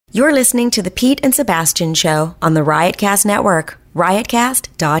You're listening to the Pete and Sebastian Show on the Riotcast Network,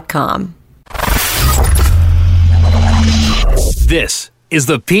 riotcast.com. This is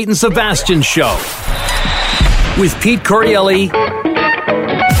the Pete and Sebastian Show with Pete Corielli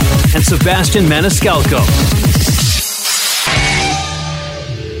and Sebastian Maniscalco.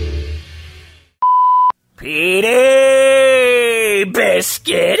 Petey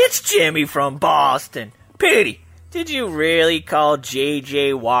Biscuit, it's Jimmy from Boston. Petey, did you really call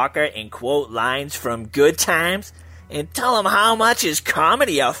J.J. Walker and quote lines from Good Times and tell him how much his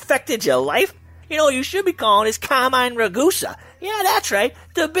comedy affected your life? You know, you should be calling his Carmine Ragusa. Yeah, that's right,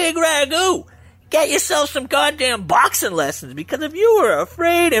 the big ragu. Get yourself some goddamn boxing lessons, because if you were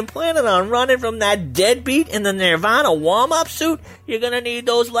afraid and planning on running from that deadbeat in the Nirvana warm-up suit, you're gonna need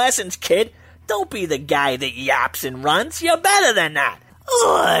those lessons, kid. Don't be the guy that yaps and runs. You're better than that.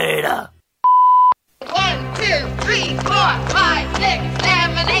 Later. 1, 2, 3, 4, 5, 6,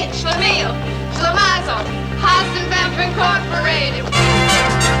 7, 8, Schlemiel, Schlemazel, Hassenbemp Incorporated.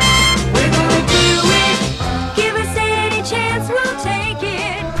 We're gonna do it. Give us any chance, we'll take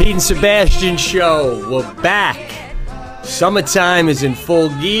it. Pete and Sebastian Show, we're back. Summertime is in full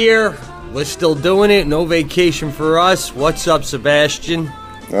gear. We're still doing it. No vacation for us. What's up, Sebastian?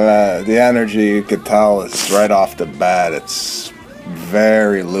 The energy, you could tell, is right off the bat. It's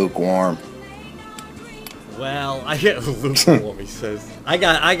very lukewarm. Well, I get lukewarm, he says. I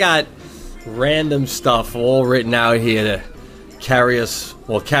got random stuff all written out here to carry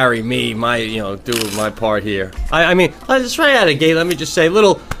me, do my part here. I mean, just right out of the gate, let me just say,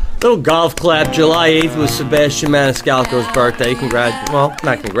 little golf clap. July 8th was Sebastian Maniscalco's birthday. Congrats. Well,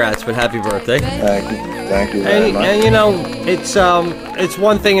 not congrats, but happy birthday. Thank you very much. And you know, it's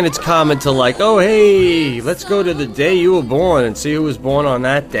one thing and it's common to like, oh, hey, let's go to the day you were born and see who was born on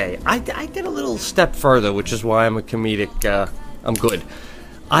that day. I did a little step further, which is why I'm a comedic, I'm good.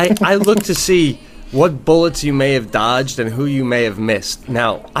 I look to see what bullets you may have dodged and who you may have missed.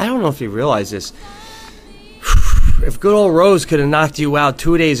 Now, I don't know if you realize this. If good old Rose could have knocked you out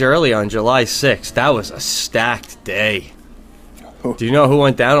 2 days early on July 6th, that was a stacked day. Do you know who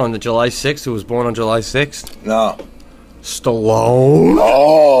went down on the July 6th, who was born on July 6th? No. Stallone.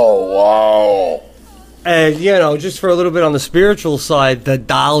 Oh, wow. And, you know, just for a little bit on the spiritual side, the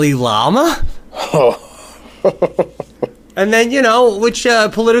Dalai Lama. And then, you know, which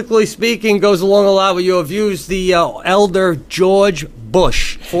politically speaking goes along a lot with your views, the elder George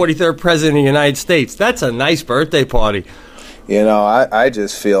Bush, 43rd President of the United States. That's a nice birthday party. You know, I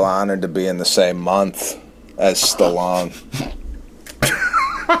just feel honored to be in the same month as Stallone.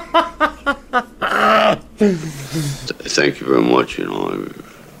 Thank you very much, you know, I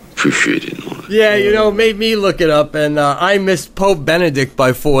appreciate it. Yeah, you know, it made me look it up, and I missed Pope Benedict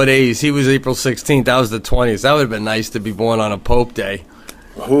by 4 days. He was April 16th, that was the 20th. That would have been nice to be born on a Pope Day.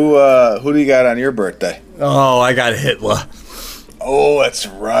 Who do you got on your birthday? Oh, I got Hitler. Oh, that's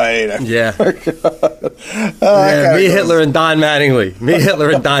right. Yeah. Me, Hitler, and Don Mattingly.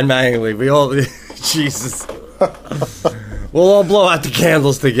 We all, Jesus. We'll all blow out the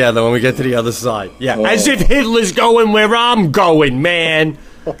candles together when we get to the other side. Yeah, as if Hitler's going where I'm going, man.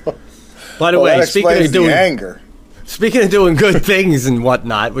 By the way, speaking of doing good things and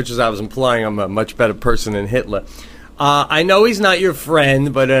whatnot, which is I was implying I'm a much better person than Hitler. I know he's not your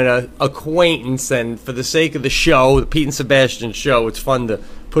friend, but an acquaintance, and for the sake of the show, the Pete and Sebastian Show, it's fun to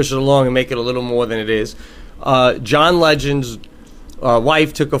push it along and make it a little more than it is. John Legend's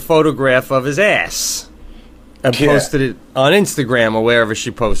wife took a photograph of his ass and posted it on Instagram or wherever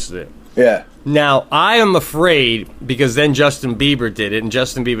she posted it. Yeah. Now, I am afraid, because then Justin Bieber did it, and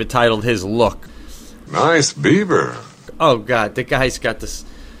Justin Bieber titled his look. Nice Bieber. Oh, God, the guy's got this.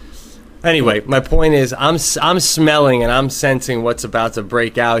 Anyway, my point is, I'm smelling and I'm sensing what's about to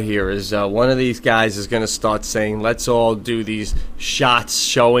break out here is one of these guys is going to start saying, let's all do these shots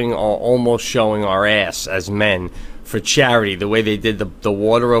showing or almost showing our ass as men for charity, the way they did the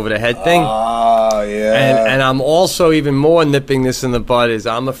water over the head thing. Oh, yeah. And I'm also even more nipping this in the bud is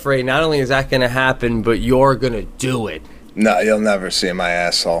I'm afraid not only is that going to happen, but you're going to do it. No, you'll never see my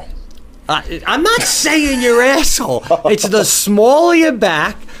asshole. I'm not saying your asshole. It's the small of your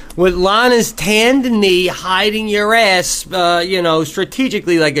back with Lana's tanned knee hiding your ass,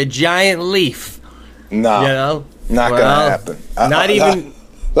 strategically like a giant leaf. No. You know? Not going to happen.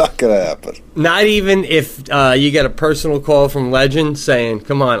 Not going to happen. Not even if you get a personal call from Legend saying,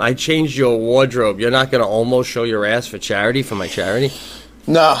 come on, I changed your wardrobe. You're not going to almost show your ass for charity, for my charity?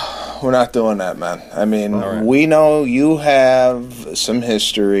 No, we're not doing that, man. I mean, We know you have some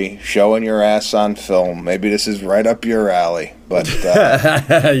history showing your ass on film. Maybe this is right up your alley. But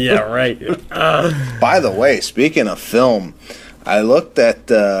yeah, right. By the way, speaking of film, I looked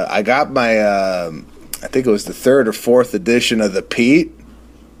at. I got my. I think it was the 3rd or 4th edition of the Pete.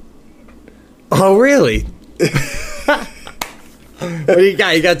 Oh, really? What do you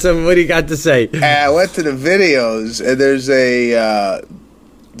got? What do you got to say? I went to the videos, and there's a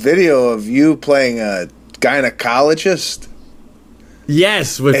video of you playing a gynecologist.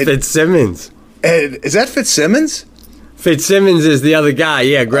 Yes, with Fitzsimmons. And is that Fitzsimmons? Fitzsimmons is the other guy.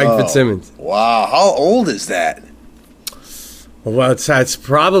 Yeah, Greg Fitzsimmons. Wow, how old is that? Well, it's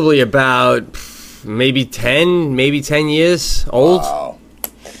probably about maybe 10 years old. Wow.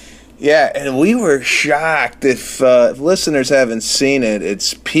 Yeah, and we were shocked. If listeners haven't seen it,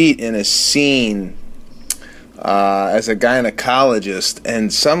 it's Pete in a scene as a gynecologist,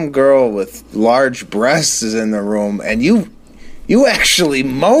 and some girl with large breasts is in the room, and you actually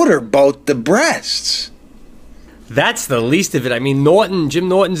motorboat the breasts. That's the least of it. I mean, Jim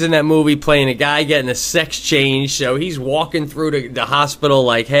Norton's in that movie playing a guy getting a sex change, so he's walking through the hospital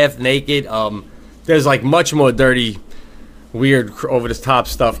like half naked. There's like much more dirty, weird, over-the-top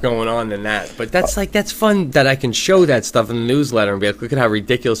stuff going on than that. But that's fun that I can show that stuff in the newsletter and be like, look at how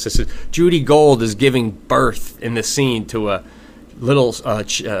ridiculous this is. Judy Gold is giving birth in the scene to a little small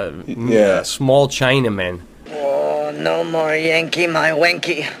Chinaman. Oh, no more Yankee, my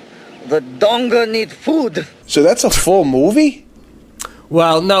wanky. The donga need food. So that's a full movie?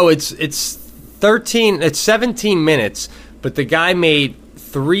 Well, no, it's 17 minutes, but the guy made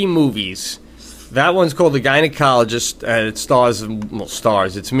 3 movies. That one's called The Gynecologist, and it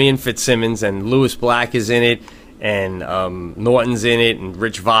stars. It's me and Fitzsimmons, and Louis Black is in it, and Norton's in it, and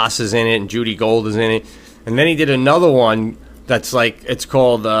Rich Voss is in it, and Judy Gold is in it. And then he did another one that's it's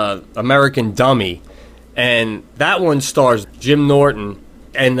called American Dummy, and that one stars Jim Norton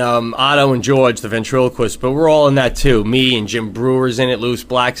and Otto and George, the ventriloquist, but we're all in that too. Me and Jim Brewer's in it, Louis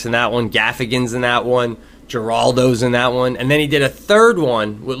Black's in that one, Gaffigan's in that one, Geraldo's in that one, and then he did a third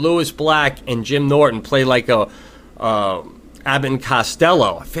one with Louis Black and Jim Norton, play like a Abbott and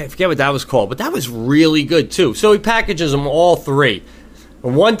Costello. I forget what that was called, but that was really good too. So he packages them all 3.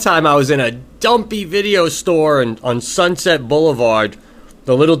 And one time I was in a dumpy video store on Sunset Boulevard,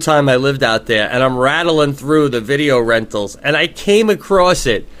 the little time I lived out there, and I'm rattling through the video rentals, and I came across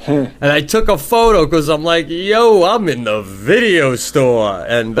it, and I took a photo because I'm like, yo, I'm in the video store,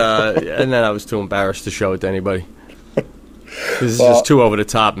 and then I was too embarrassed to show it to anybody. This is just too over the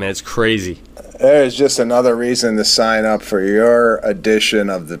top, man. It's crazy. There's just another reason to sign up for your edition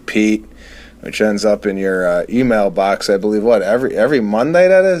of the Pete, which ends up in your email box, I believe, every Monday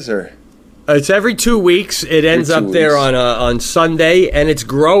that is, or... It's every 2 weeks. It ends up there on Sunday, and it's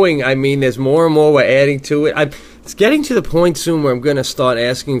growing. I mean, there's more and more we're adding to it. It's getting to the point soon where I'm going to start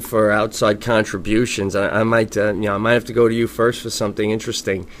asking for outside contributions. I might have to go to you first for something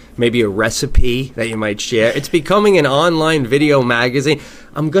interesting, maybe a recipe that you might share. It's becoming an online video magazine.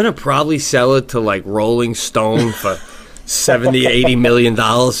 I'm going to probably sell it to like Rolling Stone for $70-80 million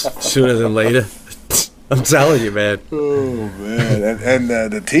sooner than later. I'm telling you, man. Oh, man. And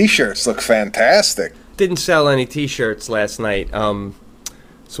the T-shirts look fantastic. Didn't sell any T-shirts last night, so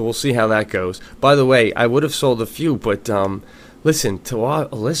we'll see how that goes. By the way, I would have sold a few, but listen, to our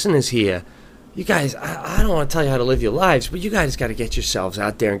listeners here, you guys, I don't want to tell you how to live your lives, but you guys got to get yourselves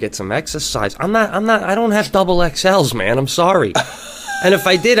out there and get some exercise. I don't have double XLs, man. I'm sorry. And if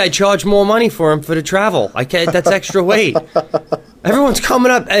I did, I'd charge more money for them for the travel. I can't. That's extra weight. Everyone's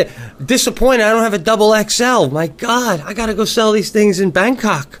coming up disappointed. I don't have a double XL. My God, I got to go sell these things in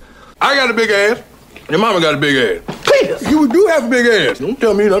Bangkok. I got a big ass. Your mama got a big ass. You do have a big ass. Don't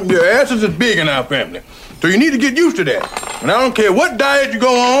tell me nothing. Your ass is big in our family. So you need to get used to that. And I don't care what diet you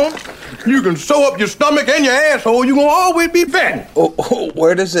go on, you can sew up your stomach and your asshole. You're going to always be fat.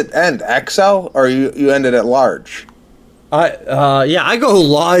 Where does it end? XL? Or you ended at large? I go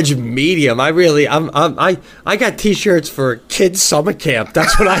large, medium. I got T-shirts for kids summer camp.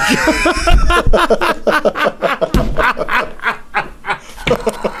 That's what I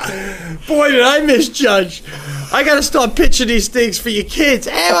Boy, did I misjudge. I got to start pitching these things for your kids.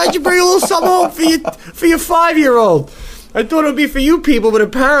 Hey, why'd you bring a little something home for your 5-year-old? I thought it would be for you people, but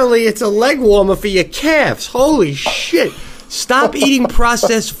apparently it's a leg warmer for your calves. Holy shit. Stop eating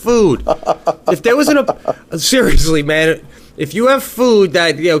processed food. If there wasn't seriously, man, if you have food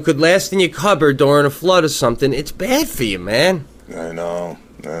that could last in your cupboard during a flood or something, it's bad for you, man. I know,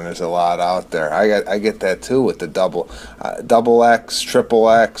 and there's a lot out there. I get that too with the double X, triple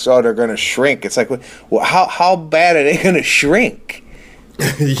X. Oh, they're gonna shrink. It's like, well, how bad are they gonna shrink?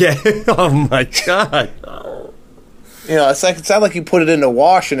 Yeah. Oh my God. It's not like you put it in the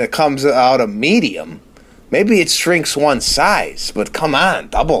wash and it comes out a medium. Maybe it shrinks one size, but come on,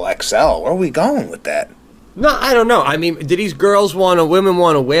 double XL. Where are we going with that? No, I don't know. I mean, do these women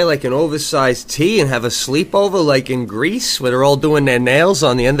want to wear like an oversized tee and have a sleepover like in Greece where they're all doing their nails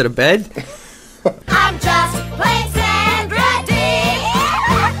on the end of the bed? I'm just plain Sandra Dee.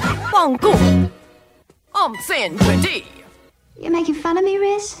 I'm Sandra Dee. You're making fun of me,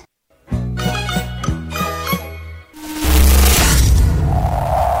 Riz?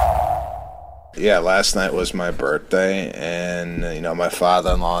 Yeah, last night was my birthday, and, my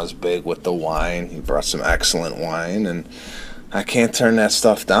father-in-law is big with the wine. He brought some excellent wine, and I can't turn that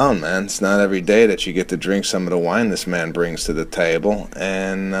stuff down, man. It's not every day that you get to drink some of the wine this man brings to the table.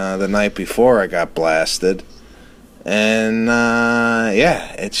 And the night before, I got blasted. And,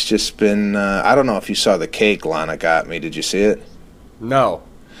 it's just been, I don't know if you saw the cake Lana got me. Did you see it? No.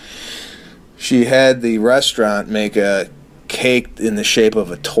 She had the restaurant make a cake in the shape of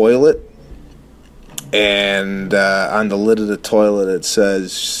a toilet. And on the lid of the toilet it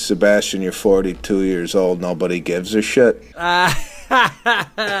says, Sebastian, you're 42 years old, nobody gives a shit. And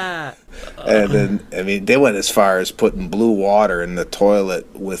then, they went as far as putting blue water in the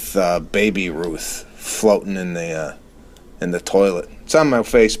toilet with Baby Ruth floating in the toilet. It's on my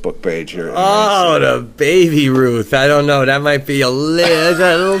Facebook page here. Oh, the Baby Ruth. I don't know. That might be a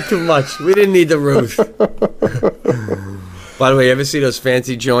little too much. We didn't need the Ruth. By the way, you ever see those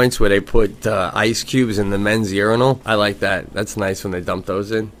fancy joints where they put ice cubes in the men's urinal? I like that. That's nice when they dump those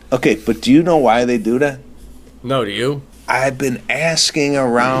in. Okay, but do you know why they do that? No, do you? I've been asking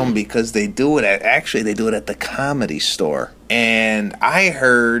around because they do it at the Comedy Store. And I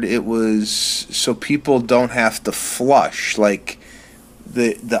heard it was so people don't have to flush. Like,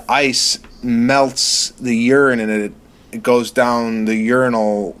 the ice melts the urine and it goes down the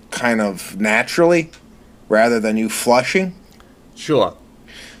urinal kind of naturally rather than you flushing. Sure.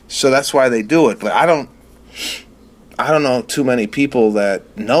 So that's why they do it, but I don't know too many people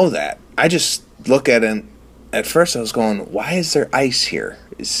that know that. I just look at it. At first, I was going, "Why is there ice here?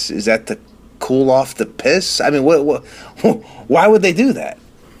 Is that to cool off the piss?" I mean, what? Why would they do that?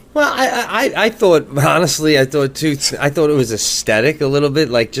 Well, I thought, honestly, I thought it was aesthetic a little bit,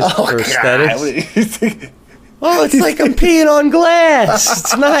 like just for aesthetics. Oh, it's like I'm peeing on glass.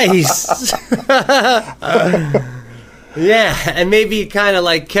 It's nice. Yeah, and maybe it kind of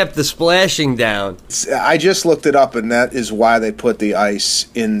like kept the splashing down. I just looked it up, and that is why they put the ice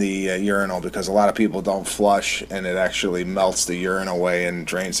in the urinal, because a lot of people don't flush, and it actually melts the urine away and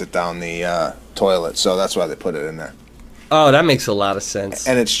drains it down the toilet. So that's why they put it in there. Oh, that makes a lot of sense.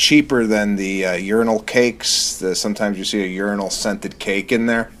 And it's cheaper than the urinal cakes. Sometimes you see a urinal scented cake in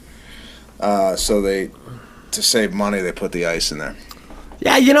there. So to save money, they put the ice in there.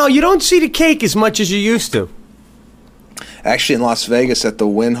 Yeah, you don't see the cake as much as you used to. Actually, in Las Vegas at the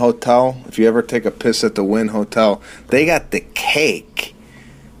Wynn Hotel, if you ever take a piss at the Wynn Hotel, they got the cake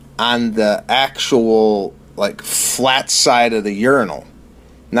on the actual like flat side of the urinal,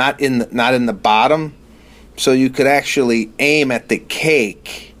 not in the bottom. So you could actually aim at the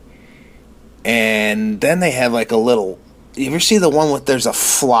cake, and then they have like a little. You ever see the one with there's a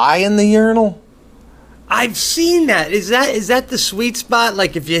fly in the urinal? I've seen that. Is that the sweet spot?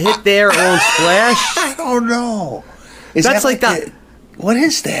 Like if you hit there, it won't splash? I don't know. That's like that. What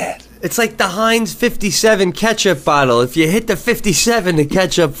is that? It's like the Heinz 57 ketchup bottle. If you hit the 57, the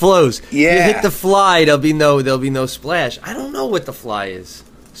ketchup flows. Yeah. You hit the fly, there'll be no splash. I don't know what the fly is.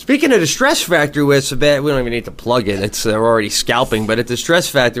 Speaking of the Stress Factory where Sebastian, we don't even need to plug it. They're already scalping. But at the Stress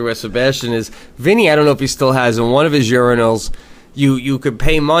Factory where Sebastian is, Vinny, I don't know if he still has, in one of his urinals, you could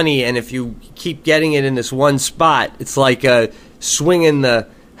pay money, and if you keep getting it in this one spot, it's like swinging the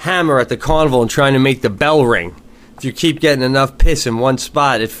hammer at the carnival and trying to make the bell ring. If you keep getting enough piss in one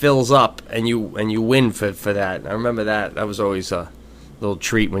spot, it fills up, and you win for that. I remember that. That was always a little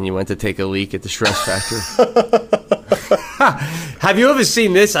treat when you went to take a leak at the Stress Factory. Have you ever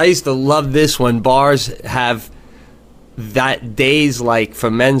seen this? I used to love this when bars have that days, like for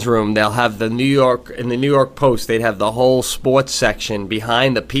men's room, they'll have in the New York Post, they'd have the whole sports section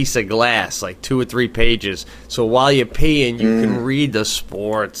behind the piece of glass, like 2 or 3 pages. So while you're peeing, you can read the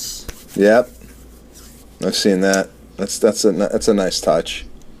sports. Yep. I've seen that. That's a nice touch.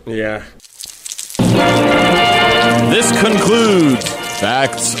 Yeah. This concludes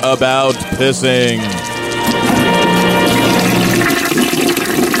Facts About Pissing.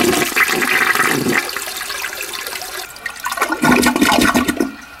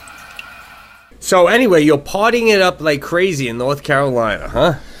 So anyway, you're partying it up like crazy in North Carolina,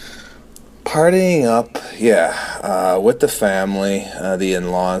 huh? Partying up, yeah, with the family, the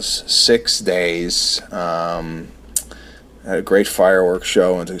in-laws, 6 days. Had a great fireworks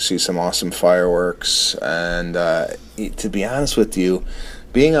show and to see some awesome fireworks. And to be honest with you,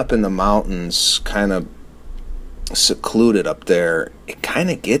 being up in the mountains kind of secluded up there, it kind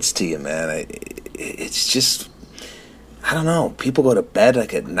of gets to you, man. It's just, I don't know. People go to bed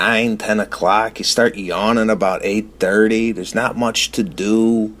like at 9, 10 o'clock. You start yawning about 8:30. There's not much to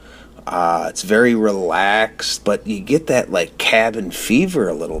do. It's very relaxed, but you get that like cabin fever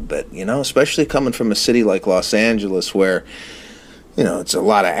a little bit, you know, especially coming from a city like Los Angeles where, you know, it's a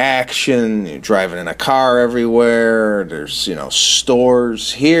lot of action. You're driving in a car everywhere. There's, you know,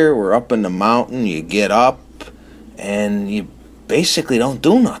 stores. Here, we're up in the mountain. You get up and you basically don't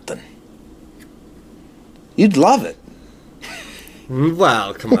do nothing. You'd love it.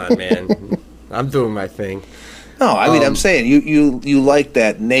 Well, come on, man. I'm doing my thing. No, I mean, I'm saying you like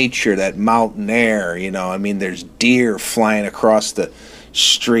that nature, that mountain air, you know. I mean, there's deer flying across the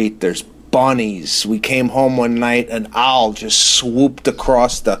street. There's bunnies. We came home one night, an owl just swooped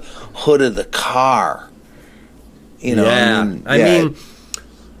across the hood of the car. You know, yeah. I mean,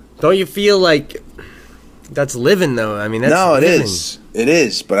 don't you feel like that's living, though? I mean, that's living. It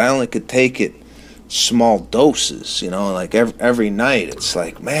is, but I only could take it small doses, you know, like every night. It's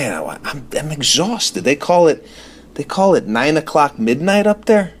like, man, I'm exhausted. They call it 9 o'clock midnight up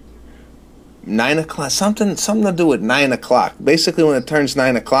there. 9 o'clock, something to do with 9 o'clock. Basically, when it turns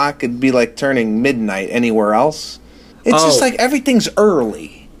 9 o'clock, it'd be like turning midnight anywhere else. It's just like everything's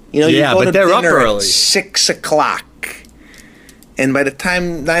early. You know, you go to dinner up early at 6 o'clock, and by the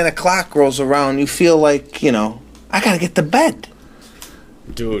time 9 o'clock rolls around, you feel like, you know, I gotta get to bed.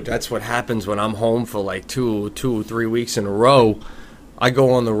 Dude, that's what happens when I'm home for like 2 or 3 weeks in a row. I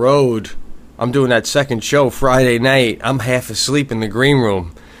go on the road. I'm doing that second show Friday night. I'm half asleep in the green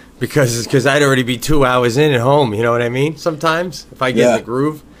room because I'd already be 2 hours in at home. You know what I mean? Sometimes if I get in the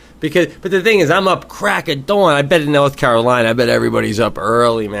groove. But the thing is, I'm up crack at dawn. I bet in North Carolina, I bet everybody's up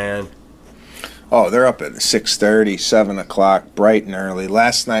early, man. Oh, they're up at 6:30, 7 o'clock, bright and early.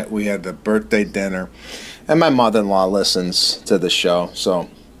 Last night we had the birthday dinner. And my mother-in-law listens to the show, so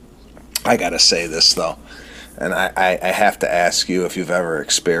I got to say this, though. And I have to ask you if you've ever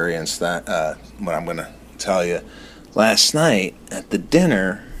experienced that, what I'm going to tell you. Last night at the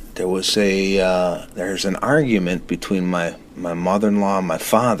dinner, there's an argument between my mother-in-law and my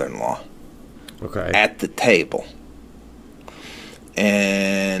father-in-law. Okay. At the table.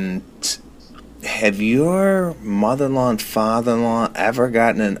 And have your mother-in-law and father-in-law ever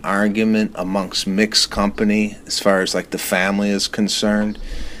gotten an argument amongst mixed company as far as like the family is concerned,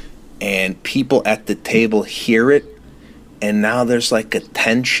 and people at the table hear it, and now there's like a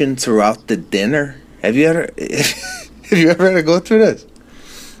tension throughout the dinner? Have you ever had to go through this?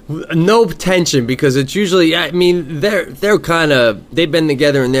 No tension, because it's usually, I mean, they're kind of, they've been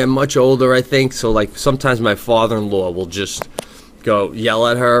together and they're much older, I think. So like sometimes my father-in-law will just go yell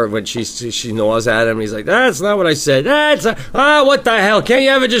at her when she gnaws at him. He's like, that's not what I said. What the hell? Can't you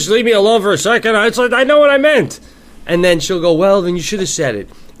ever just leave me alone for a second? It's like, I know what I meant. And then she'll go, well, then you should have said it.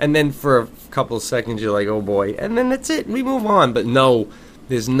 And then for a couple of seconds, you're like, oh boy. And then that's it. We move on. But no,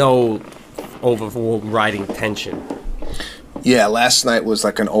 there's no overriding tension. Yeah, last night was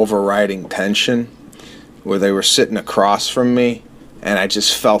like an overriding tension where they were sitting across from me, and I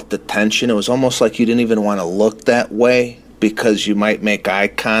just felt the tension. It was almost like you didn't even want to look that way, because you might make eye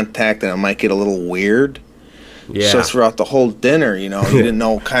contact and it might get a little weird. Yeah. So throughout the whole dinner, you know, you didn't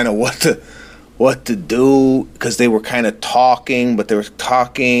know kind of what to do, because they were kind of talking, but they were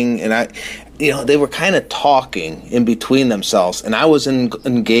talking, and they were kind of talking in between themselves, and I was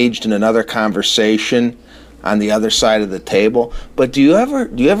engaged in another conversation on the other side of the table. But do you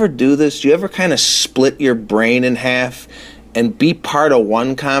ever do this? Do you ever kind of split your brain in half and be part of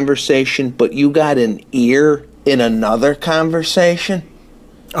one conversation, but you got an ear in another conversation?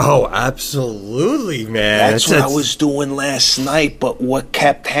 Oh, absolutely, man. That's what I was doing last night, but what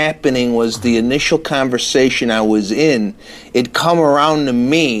kept happening was the initial conversation I was in, it'd come around to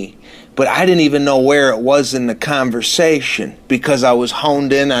me, but I didn't even know where it was in the conversation, because I was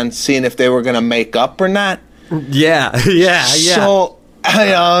honed in on seeing if they were going to make up or not. Yeah. So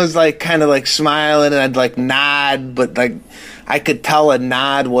I was like kind of like smiling, and I'd like nod, but like I could tell a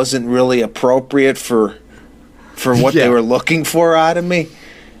nod wasn't really appropriate for what they were looking for out of me.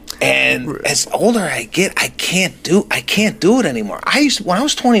 And as older I get, I can't do it anymore. When I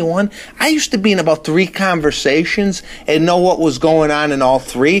was 21, I used to be in about 3 conversations and know what was going on in all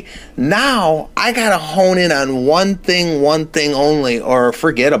 3. Now I gotta hone in on one thing only, or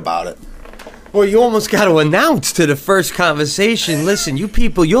forget about it. Well, you almost got to announce to the first conversation, listen, you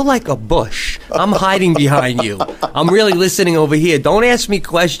people, you're like a bush. I'm hiding behind you. I'm really listening over here. Don't ask me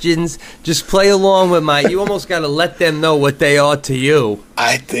questions. Just play along with you almost got to let them know what they are to you.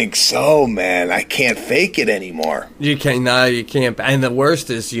 I think so, man. I can't fake it anymore. You can't. And the worst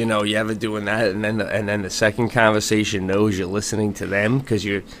is, you ever doing that, and then the second conversation knows you're listening to them because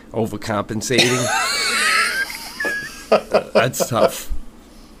you're overcompensating. That's tough.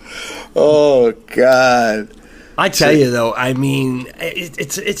 Oh God! I tell you though, I mean,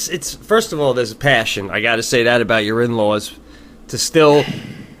 it's first of all, there's a passion. I got to say that about your in-laws, to still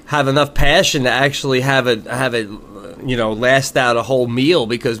have enough passion to actually have it, last out a whole meal.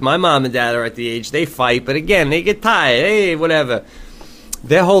 Because my mom and dad are at the age they fight, but again, they get tired. Hey, whatever.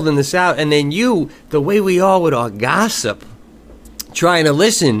 They're holding this out, and then the way we are with our gossip, trying to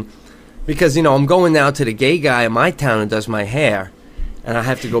listen, because I'm going now to the gay guy in my town who does my hair. And I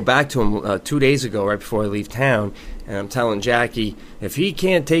have to go back to him 2 days ago, right before I leave town. And I'm telling Jackie, if he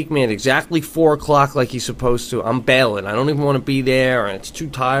can't take me at exactly 4 o'clock like he's supposed to, I'm bailing. I don't even want to be there, and it's too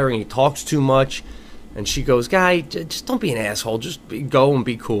tiring. He talks too much. And she goes, Guy, just don't be an asshole. Just go and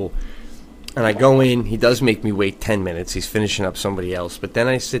be cool. And I go in. He does make me wait 10 minutes. He's finishing up somebody else. But then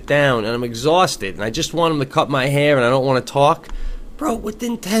I sit down, and I'm exhausted. And I just want him to cut my hair, and I don't want to talk. Bro,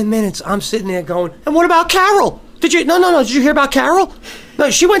 within 10 minutes, I'm sitting there going, and what about Carol? Did you hear about Carol? No,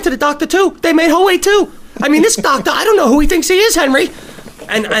 she went to the doctor too. They made her wait too. I mean, this doctor, I don't know who he thinks he is, Henry.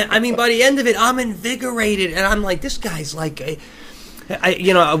 And I mean, by the end of it, I'm invigorated, and I'm like, this guy's like,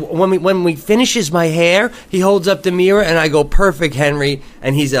 when we finishes my hair, he holds up the mirror, and I go, perfect, Henry.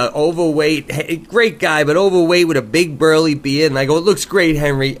 And he's a overweight, great guy, but overweight with a big burly beard. And I go, it looks great,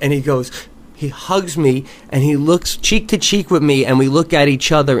 Henry. And he goes, he hugs me, and he looks cheek to cheek with me, and we look at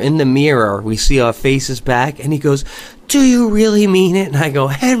each other in the mirror. We see our faces back, and he goes, do you really mean it? And I go,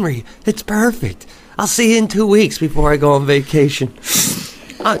 Henry, it's perfect. I'll see you in 2 weeks before I go on vacation.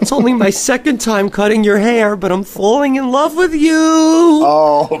 It's only my second time cutting your hair, but I'm falling in love with you.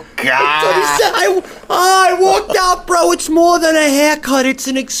 Oh, God. That's what he said. I walked out, bro. It's more than a haircut. It's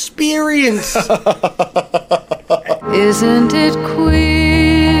an experience. Isn't it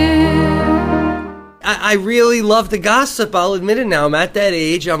queer? I really love the gossip. I'll admit it now. I'm at that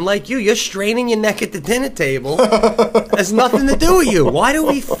age. I'm like you. You're straining your neck at the dinner table. Has nothing to do with you. Why do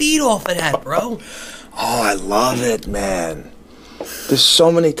we feed off of that, bro? Oh, I love it, man. There's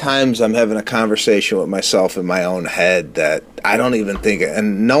so many times I'm having a conversation with myself in my own head that I don't even think,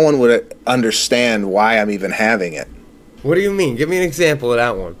 and no one would understand why I'm even having it. What do you mean? Give me an example of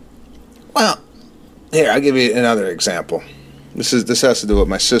that one. Well, here, I'll give you another example. This has to do with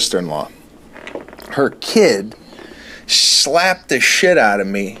my sister-in-law. Her kid slapped the shit out of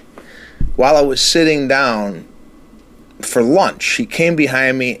me while I was sitting down for lunch. He came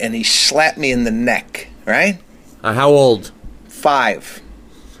behind me and he slapped me in the neck, right? How old? 5.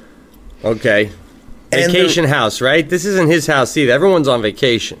 Okay. Vacation house, right? This isn't his house either. Everyone's on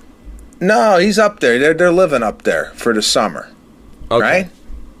vacation. No, he's up there. They're living up there for the summer. Okay. Right?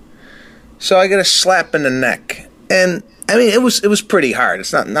 So I get a slap in the neck. And I mean, it was pretty hard.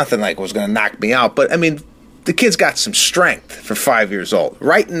 It's nothing like it was going to knock me out. But I mean, the kid's got some strength for 5 years old.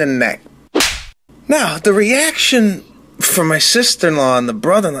 Right in the neck. Now, the reaction from my sister-in-law and the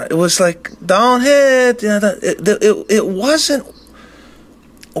brother-in-law, it was like, don't hit. It wasn't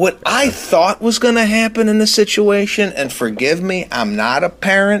what I thought was going to happen in the situation. And forgive me, I'm not a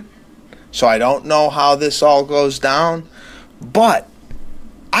parent, so I don't know how this all goes down. But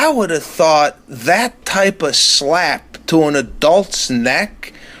I would have thought that type of slap to an adult's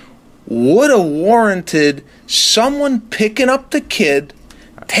neck would have warranted someone picking up the kid,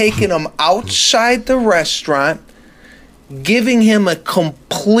 taking him outside the restaurant, giving him a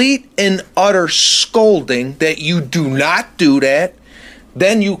complete and utter scolding that you do not do that.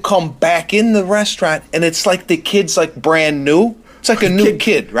 Then you come back in the restaurant and it's like the kid's like brand new. It's like a new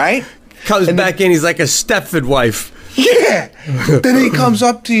kid, right? Comes back in, he's like a Stepford wife. Yeah. Then he comes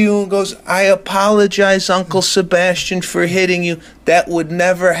up to you and goes, I apologize, Uncle Sebastian, for hitting you. That would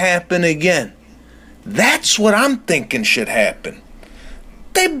never happen again. That's what I'm thinking should happen.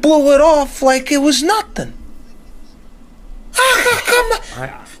 They blew it off like it was nothing.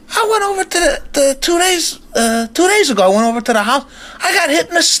 I went over to the 2 days ago, I went over to the house. I got hit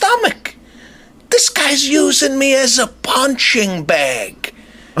in the stomach. This guy's using me as a punching bag.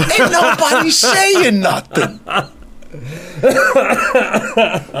 Ain't nobody saying nothing.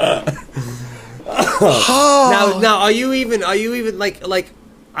 Now, are you even like?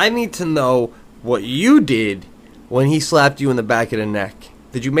 I need to know what you did when he slapped you in the back of the neck.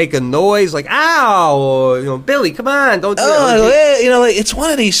 Did you make a noise like "ow" or Billy, come on, don't do that? Like, it's one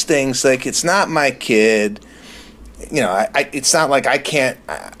of these things. Like, it's not my kid. It's not like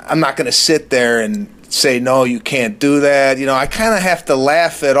I'm not going to sit there and say no, you can't do that. I kind of have to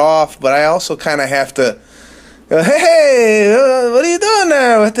laugh it off, but I also kind of have to go, hey, what are you doing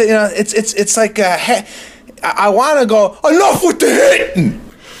there? It's like I want to go, enough with the hitting.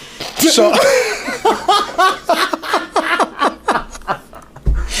 So.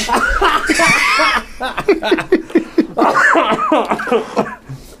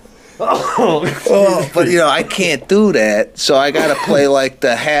 But I can't do that, so I gotta play like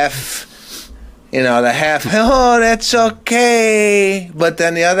the half. Oh, that's okay. But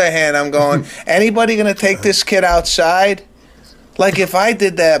then the other hand, I'm going, anybody gonna take this kid outside? Like, if I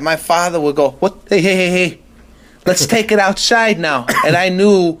did that, my father would go, what? Hey, let's take it outside now. And I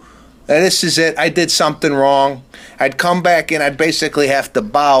knew this is it. I did something wrong. I'd come back in. I'd basically have to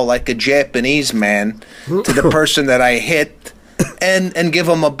bow like a Japanese man to the person that I hit and give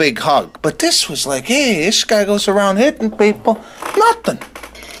him a big hug. But this was like, hey, this guy goes around hitting people. Nothing.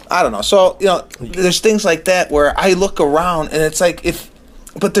 I don't know. So, there's things like that where I look around and it's like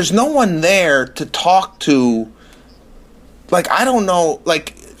but there's no one there to talk to. Like, I don't know,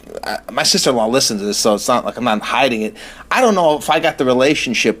 like, my sister-in-law listens to this, so it's not like I'm not hiding it. I don't know if I got the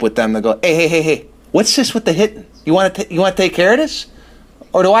relationship with them to go, hey, what's this with the hitting? You want to take care of this?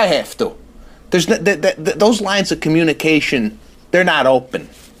 Or do I have to? There's those lines of communication, they're not open.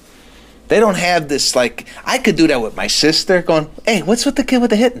 They don't have this, like, I could do that with my sister, going, hey, what's with the kid with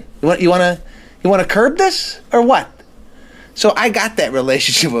the hitting? You want to curb this or what? So I got that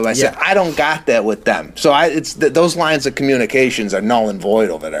relationship with myself. Yeah. I don't got that with them. So those lines of communications are null and void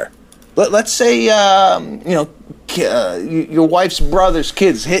over there. Let's say your wife's brother's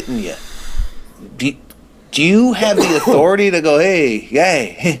kid's hitting you. Do you have the authority to go,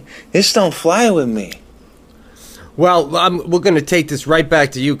 hey, this don't fly with me? Well, we're going to take this right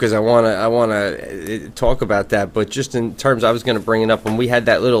back to you because I want to talk about that. But just in terms, I was going to bring it up when we had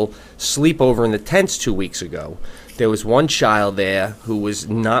that little sleepover in the tents 2 weeks ago. There was one child there who was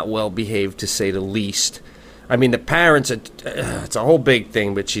not well behaved, to say the least. I mean, the parents, it's a whole big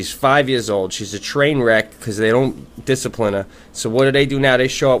thing, but she's 5 years old. She's a train wreck because they don't discipline her. So what do now? They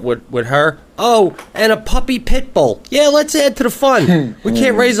show up with her. Oh, and a puppy pit bull. Yeah, let's add to the fun. We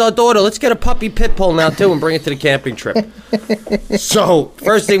can't raise our daughter. Let's get a puppy pit bull now, too, and bring it to the camping trip. So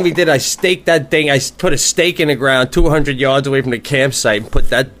first thing we did, I staked that thing. I put a stake in the ground 200 yards away from the campsite and put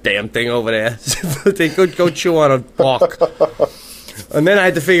that damn thing over there. They could go chew on a bark. And then I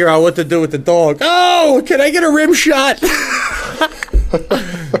had to figure out what to do with the dog. Oh, can I get a rim shot?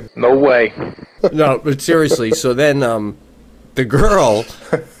 No way. No, but seriously. So then the girl,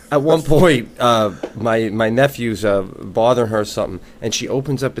 at one point, my nephew's bothering her or something, and she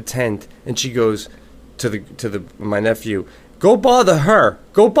opens up a tent, and she goes to my nephew, go bother her.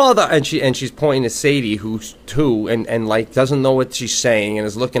 Go bother. And she's pointing to Sadie, who's 2, and like doesn't know what she's saying, and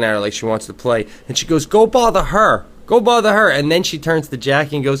is looking at her like she wants to play. And she goes, go bother her. Go bother her. And then she turns to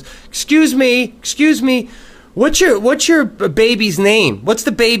Jackie and goes, excuse me, what's your baby's name? What's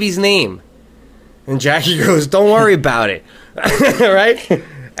the baby's name? And Jackie goes, don't worry about it. Right?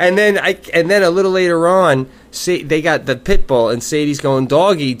 And then a little later on, they got the pit bull, and Sadie's going,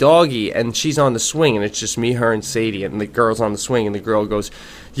 doggy, and she's on the swing, and it's just me, her, and Sadie, and the girl's on the swing, and the girl goes,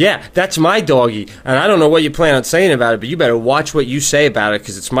 yeah, that's my doggy, and I don't know what you plan on saying about it, but you better watch what you say about it,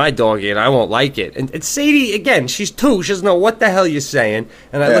 because it's my doggy, and I won't like it. And Sadie, again, she's 2, she doesn't know what the hell you're saying,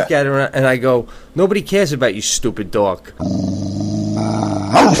 and I look at her, and I go, nobody cares about you, stupid dog.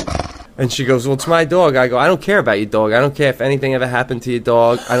 And she goes, well, it's my dog. I go, I don't care about your dog. I don't care if anything ever happened to your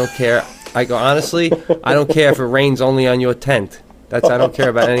dog. I don't care. I go, honestly, I don't care if it rains only on your tent. I don't care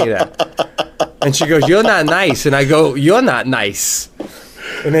about any of that. And she goes, you're not nice. And I go, you're not nice.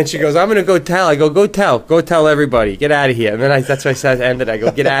 And then she goes, I'm going to go tell. I go, go tell everybody. Get out of here. And then that's why I ended. I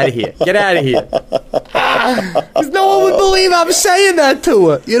go, get out of here. Get out of here. Because no one would believe I'm saying that to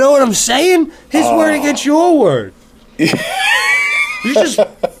her. You know what I'm saying? His word against your word. You just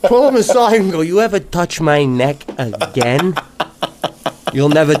pull him aside and go, you ever touch my neck again? You'll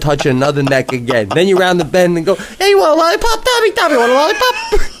never touch another neck again. Then you round the bend and go, hey, you want a lollipop? Tommy, want a lollipop?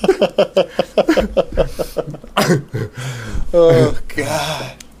 Oh,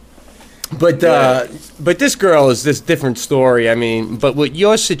 God. But this girl is this different story. I mean, but with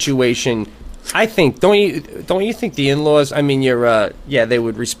your situation, I think, don't you think the in-laws, I mean, they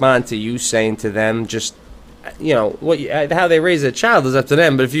would respond to you saying to them just, how they raise a child is up to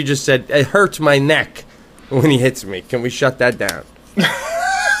them. But if you just said, it hurts my neck when he hits me, can we shut that down?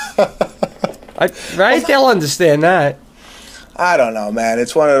 Right? They'll understand that. I don't know, man.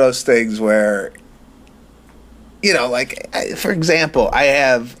 It's one of those things where, like, for example,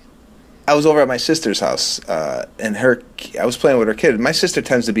 I was over at my sister's house, and I was playing with her kid. My sister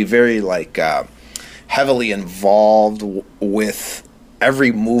tends to be very, like, heavily involved with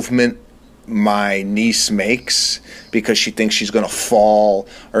every movement my niece makes because she thinks she's gonna fall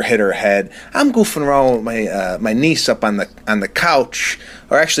or hit her head. I'm goofing around with my niece up on the couch,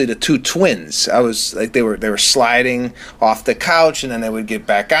 or actually the two twins. I was like, they were sliding off the couch, and then they would get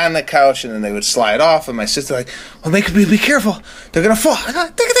back on the couch, and then they would slide off. And my sister like, well, be careful, they're gonna fall. I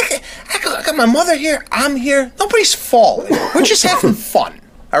got my mother here, I'm here, nobody's falling. We're just having fun,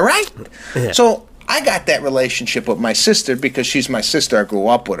 all right? Yeah. So I got that relationship with my sister because she's my sister. I grew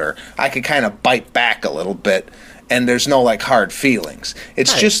up with her. I could kind of bite back a little bit, and there's no, like, hard feelings.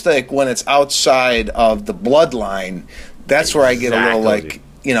 It's just like when it's outside of the bloodline, that's where I get a little, like,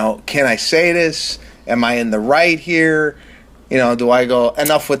 can I say this? Am I in the right here? Do I go,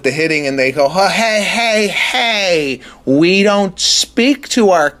 enough with the hitting? And they go, oh, hey, we don't speak to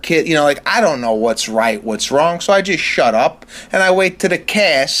our kid. Like, I don't know what's right, what's wrong. So I just shut up, and I wait to the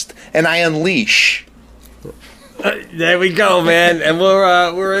cast, and I unleash. There we go, man. And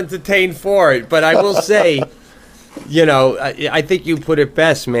we're entertained for it. But I will say, I think you put it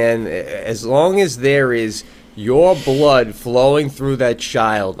best, man. As long as there is your blood flowing through that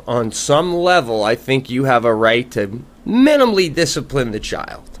child on some level, I think you have a right to minimally discipline the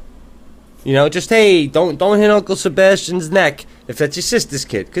child. Just, hey, don't hit Uncle Sebastian's neck if that's your sister's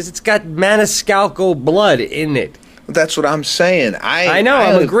kid, because it's got Maniscalco blood in it. That's what I'm saying. I know.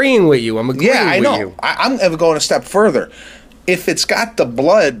 I'm agreeing with you. I know. I'm ever going a step further. If it's got the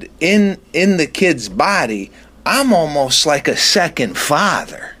blood in the kid's body, I'm almost like a second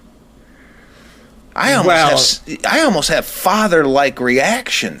father. I almost have father-like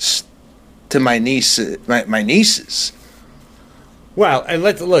reactions to my nieces. Well, and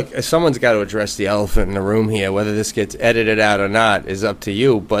look, someone's got to address the elephant in the room here. Whether this gets edited out or not is up to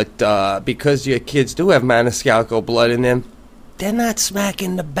you. But because your kids do have Maniscalco blood in them, they're not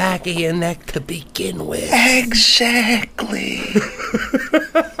smacking the back of your neck to begin with. Exactly.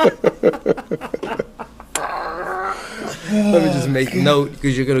 Let me just make note,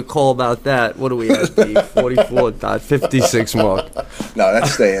 because you're going to call about that. What do we have, the 44.56 mark? No,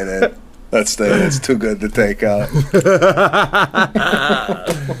 that's staying in. It's too good to take out.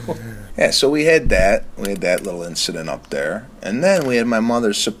 Yeah, so we had that little incident up there. And then we had my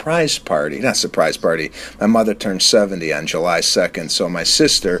mother's surprise party. Not surprise party. My mother turned 70 on July 2nd, so my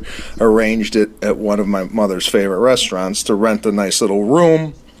sister arranged it at one of my mother's favorite restaurants to rent a nice little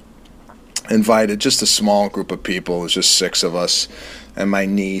room. Invited just a small group of people. It was just 6 of us and my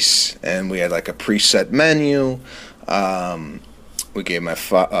niece. And we had like a preset menu. We gave my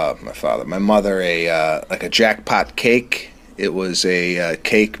mother a jackpot cake. It was a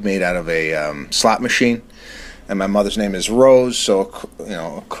cake made out of a slot machine, and my mother's name is Rose. So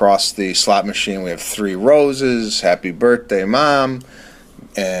across the slot machine we have 3 roses. Happy birthday, Mom!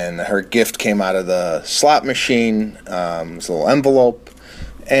 And her gift came out of the slot machine. It was a little envelope,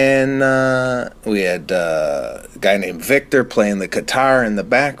 and we had a guy named Victor playing the guitar in the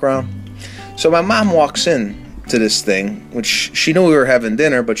background. So my mom walks in to this thing, which she knew we were having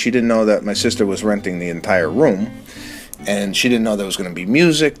dinner, but she didn't know that my sister was renting the entire room, and she didn't know there was going to be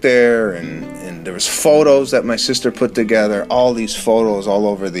music there, and there was photos that my sister put together, all these photos all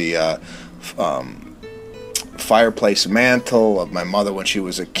over the fireplace mantle of my mother when she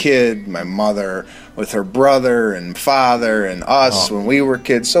was a kid, my mother with her brother and father and us when we were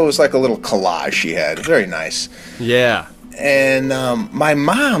kids. So it was like a little collage she had. Very nice. Yeah. And my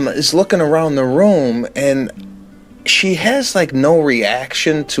mom is looking around the room, and she has like no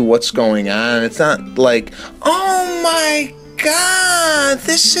reaction to what's going on. It's not like, oh my God,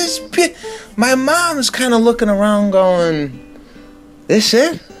 this is... My mom is kind of looking around going, this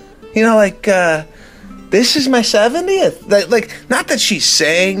it? This is my 70th? Like, not that she's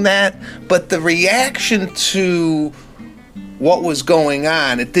saying that, but the reaction to what was going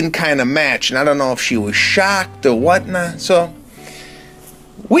on, it didn't kind of match. And I don't know if she was shocked or whatnot. So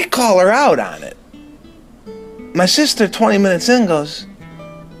we call her out on it. My sister, 20 minutes in, goes,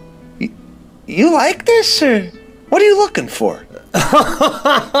 you like this, or what are you looking for?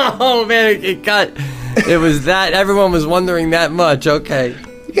 Oh, man, it was that. Everyone was wondering that much. Okay.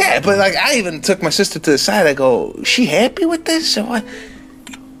 Yeah, but like I even took my sister to the side. I go, she happy with this or what?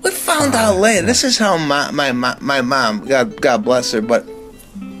 We found out later. This is how my mom, God bless her, but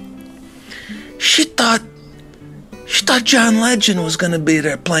she thought John Legend was gonna be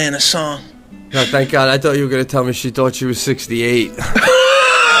there playing a song. No, thank God. I thought you were gonna tell me she thought she was 68.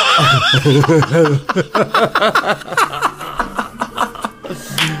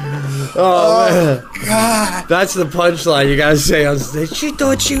 Oh, man. God. That's the punchline you gotta say on stage. She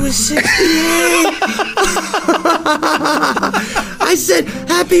thought she was 68. I said,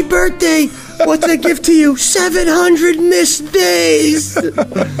 happy birthday. What's a gift to you? 700 missed days.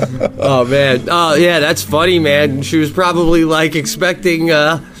 Oh, man. Oh, yeah, that's funny, man. She was probably, like, expecting,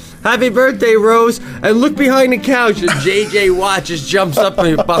 happy birthday, Rose. And look behind the couch. And JJ Watt just jumps up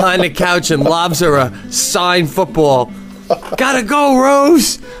behind the couch and lobs her a signed football. Gotta go,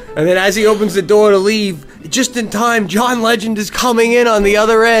 Rose. And then as he opens the door to leave, just in time, John Legend is coming in on the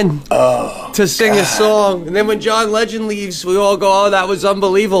other end to sing a song. And then when John Legend leaves, we all go, oh, that was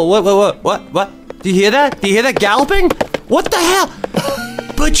unbelievable. What? Do you hear that? Do you hear that galloping? What the hell?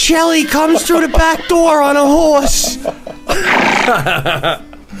 Bocelli comes through the back door on a horse.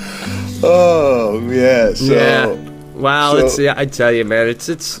 Oh, yeah. So, yeah. Wow, I tell you, man,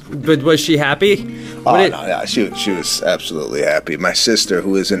 it's. But was she happy? Oh, no, yeah, she was absolutely happy. My sister,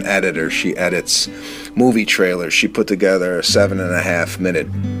 who is an editor, she edits movie trailers. She put together a 7.5-minute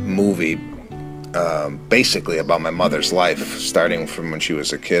movie, basically about my mother's life, starting from when she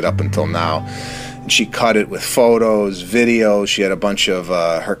was a kid up until now. And she cut it with photos, videos. She had a bunch of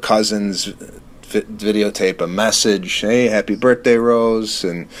her cousins videotape a message, hey, happy birthday, Rose,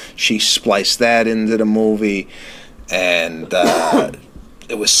 and she spliced that into the movie, and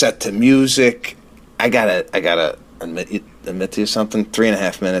it was set to music. I gotta admit to you something.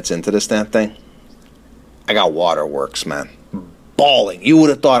 3.5 minutes into this damn thing, I got waterworks, man. Bawling. You would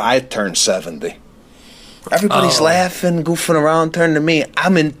have thought I turned 70. Everybody's laughing, goofing around, turning to me.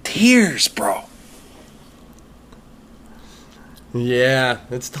 I'm in tears, bro. Yeah,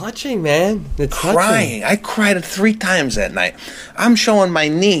 it's touching, man. It's crying. touching. I cried 3 times that night. I'm showing my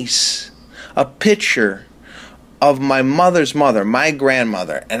niece a picture of my mother's mother, my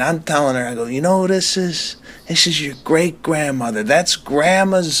grandmother, and I'm telling her, I go, you know who this is? This is your great-grandmother. That's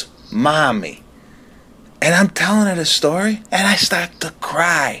Grandma's mommy. And I'm telling her the story, and I start to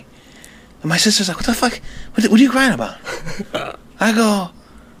cry. And my sister's like, what the fuck? What are you crying about? I go,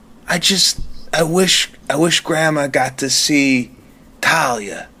 I wish Grandma got to see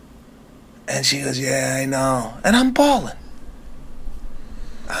Talia. And she goes, yeah, I know. And I'm bawling.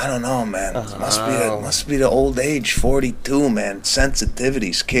 I don't know, man. It must be the old age, 42, man.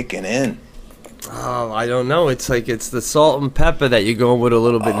 Sensitivity's kicking in. Oh, I don't know. It's like it's the salt and pepper that you're going with a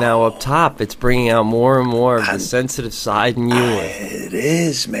little bit now up top. It's bringing out more and more of the sensitive side in you. It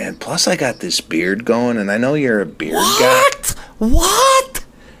is, man. Plus, I got this beard going, and I know you're a beard guy. What?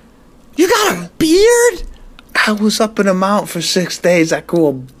 You got a beard? I was up in a mountain for 6 days. I grew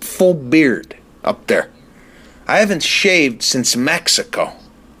a full beard up there. I haven't shaved since Mexico.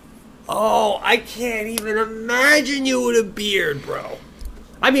 Oh, I can't even imagine you with a beard, bro.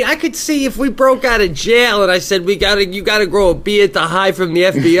 I mean, I could see if we broke out of jail and I said you gotta grow a beard to hide from the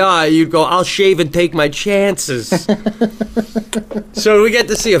FBI. You'd go, I'll shave and take my chances. So do we get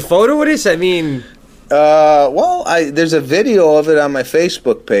to see a photo of this? I mean, there's a video of it on my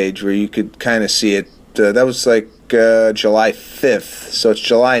Facebook page where you could kind of see it. That was like July 5th, so it's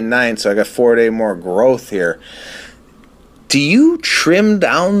July 9th. So I got 4 days more growth here. Do you trim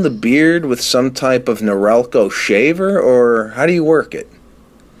down the beard with some type of Norelco shaver, or how do you work it?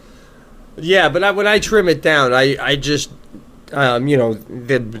 Yeah, but when I trim it down, I just,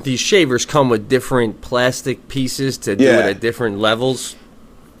 these shavers come with different plastic pieces to do it at different levels.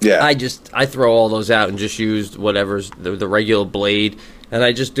 Yeah. I throw all those out and just use whatever's the regular blade, and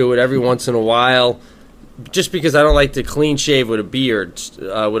I just do it every once in a while. Just because I don't like to clean shave with a beard,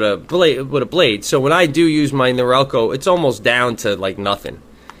 with a blade. So when I do use my Norelco, it's almost down to like nothing.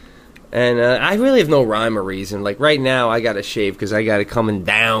 And I really have no rhyme or reason. Like right now, I got to shave because I got it coming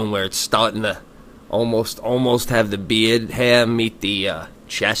down where it's starting to almost have the beard hair meet the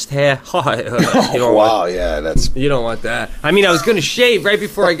chest hair. You don't want that. I mean, I was going to shave right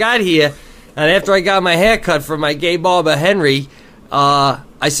before I got here, and after I got my hair cut from my gay barber Henry,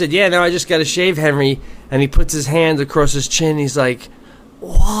 I said, yeah, now I just got to shave Henry. And he puts his hand across his chin. He's like,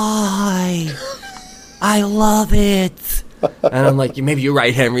 why? I love it. And I'm like, maybe you're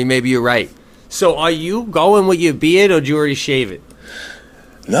right, Henry. Maybe you're right. So are you going with your beard, or did you already shave it?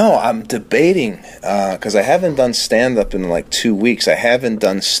 No, I'm debating because I haven't done stand-up in like 2 weeks. I haven't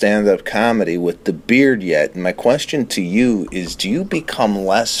done stand-up comedy with the beard yet. And my question to you is, do you become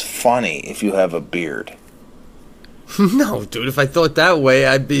less funny if you have a beard? No, dude. If I thought that way,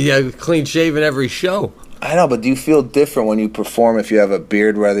 I'd be clean shaven every show. I know, but do you feel different when you perform if you have a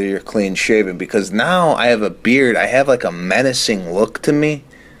beard, whether you're clean shaven? Because now I have a beard, I have like a menacing look to me.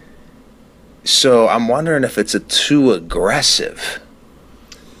 So I'm wondering if it's too aggressive.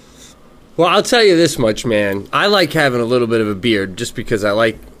 Well, I'll tell you this much, man. I like having a little bit of a beard just because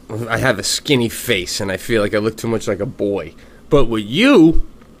I have a skinny face and I feel like I look too much like a boy. But with you,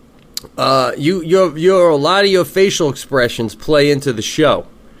 your a lot of your facial expressions play into the show.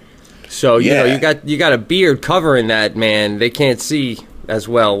 So you know you got a beard covering that, man. They can't see as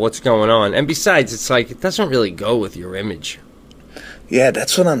well what's going on. And besides, it's like it doesn't really go with your image. Yeah,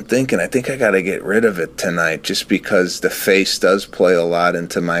 that's what I'm thinking. I think I got to get rid of it tonight just because the face does play a lot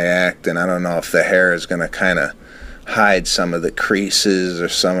into my act, and I don't know if the hair is going to kind of hide some of the creases or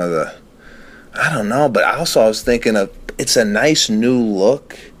some of the... I don't know, but also I was thinking of it's a nice new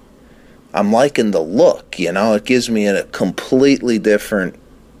look. I'm liking the look, you know? It gives me a completely different,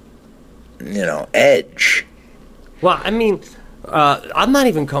 edge. Well, I mean, I'm not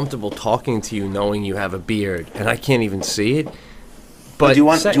even comfortable talking to you knowing you have a beard, and I can't even see it. But do you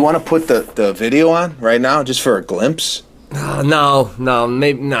want to put the video on right now just for a glimpse? No,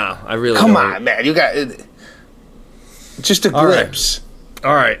 I really Come don't. on, man, you got it. Just a glimpse.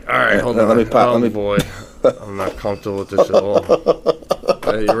 All right. Hold on. Let me pop. Boy, I'm not comfortable with this at all.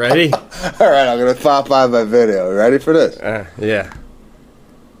 Are you ready? All right, I'm gonna pop on my video. You ready for this? Yeah.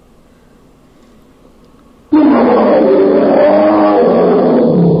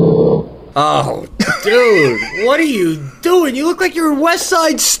 Oh, dude, what are you doing? You look like you're in West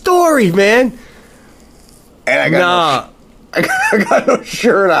Side Story, man. And I got no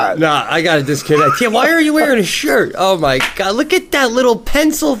shirt on. Nah, I gotta disconnect. Yeah, why are you wearing a shirt? Oh my God, look at that little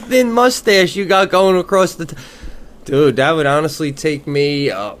pencil-thin mustache you got going across the... Dude, that would honestly take me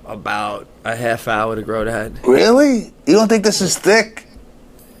about a half hour to grow that. Really? You don't think this is thick?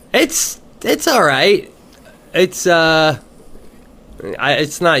 It's all right. It's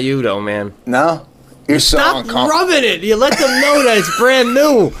not you though, man. No? You're so Stop rubbing it. You let them know that it's brand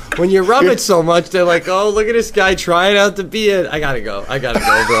new. When you rub it so much, they're like, oh, look at this guy trying out to be it. I gotta go, bro. I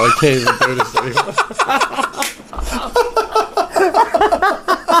can't even do this anymore.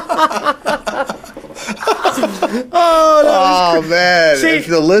 Oh, man. See, if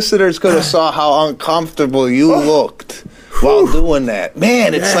the listeners could have saw how uncomfortable you looked while doing that.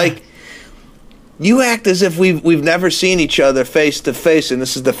 Man, it's like... You act as if we've never seen each other face to face, and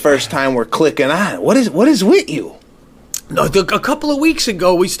this is the first time we're clicking on. What is with you? No, a couple of weeks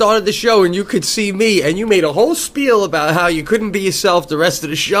ago, we started the show, and you could see me, and you made a whole spiel about how you couldn't be yourself the rest of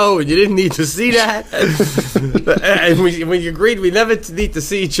the show, and you didn't need to see that. And we agreed we never need to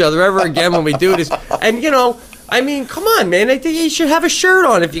see each other ever again when we do this. And, I mean, come on, man. I think you should have a shirt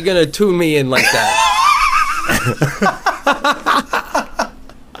on if you're going to tune me in like that.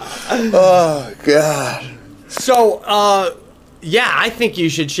 Oh, God. So, yeah, I think you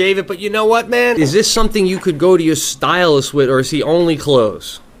should shave it, but you know what, man? Is this something you could go to your stylist with, or is he only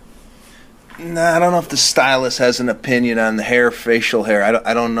clothes? Nah, I don't know if the stylist has an opinion on the hair, facial hair.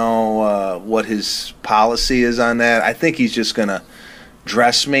 I don't know what his policy is on that. I think he's just going to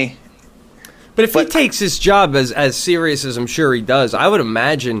dress me. But if he takes his job as serious as I'm sure he does, I would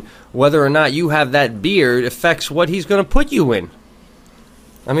imagine whether or not you have that beard affects what he's going to put you in.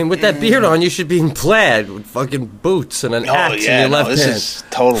 I mean, with that beard on, you should be in plaid with fucking boots and an axe in your left hand. This is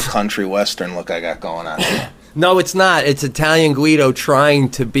total country western look I got going on. No, it's not. It's Italian Guido trying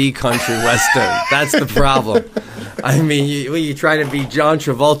to be country western. That's the problem. I mean, you're trying to be John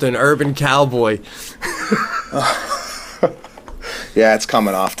Travolta, an urban cowboy. Yeah, it's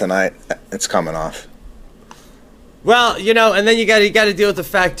coming off tonight. It's coming off. Well, and then you got to deal with the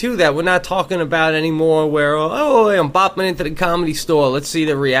fact, too, that we're not talking about anymore where, I'm bopping into the Comedy Store. Let's see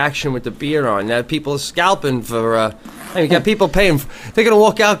the reaction with the beard on. Now, people are scalping for, you got people paying. They're going to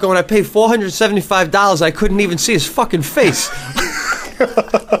walk out going, I paid $475. I couldn't even see his fucking face.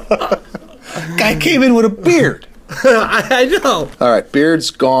 Guy came in with a beard. I know. All right,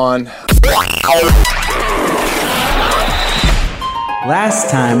 beard's gone. Last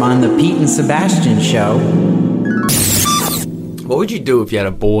time on the Pete and Sebastian show. What would you do if you had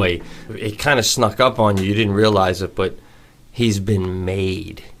a boy? It kind of snuck up on you. You didn't realize it, but he's been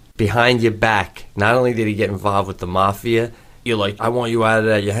made. Behind your back. Not only did he get involved with the mafia, you're like, I want you out of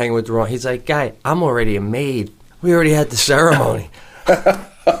that. You're hanging with the wrong. He's like, guy, I'm already a maid. We already had the ceremony. I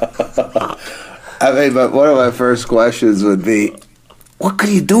mean, but one of my first questions would be, what could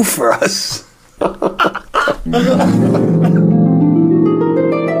you do for us?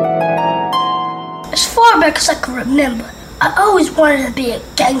 As far back as I can remember, I always wanted to be a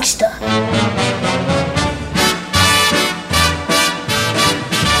gangster.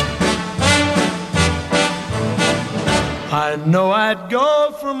 I know I'd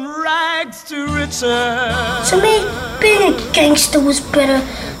go from rags to riches. To me, being a gangster was better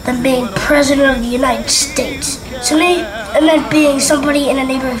than being president of the United States. To me, It meant being somebody in a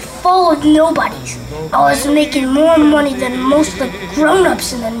neighborhood full of nobodies. I was making more money than most of the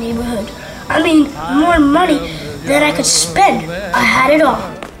grown-ups in the neighborhood. I mean, more money than I could spend. I had it all.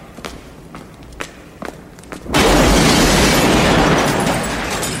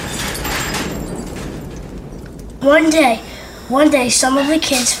 One day, some of the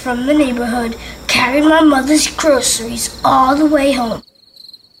kids from the neighborhood carried my mother's groceries all the way home.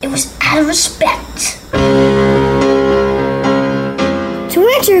 It was out of respect. To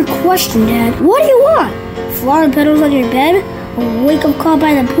answer your question, Dad, what do you want? Flower petals on your bed? A wake-up call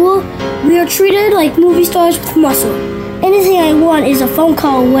by the pool? We are treated like movie stars with muscle. Anything I want is a phone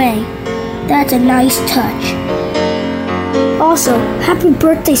call away. That's a nice touch. Also, happy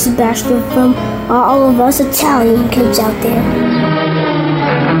birthday, Sebastian, from all of us Italian kids out there.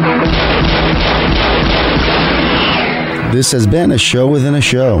 This has been a show within a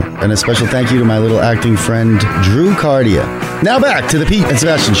show, and a special thank you to my little acting friend, Drew Cardia. Now back to the Pete and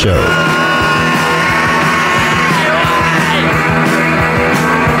Sebastian Show.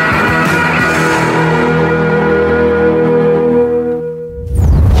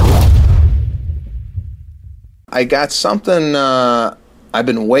 I got something I've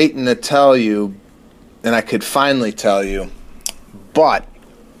been waiting to tell you, and I could finally tell you, but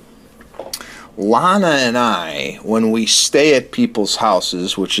Lana and I, when we stay at people's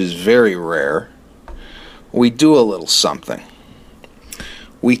houses, which is very rare, we do a little something.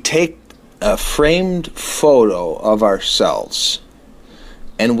 We take a framed photo of ourselves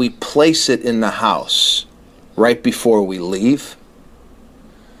and we place it in the house right before we leave.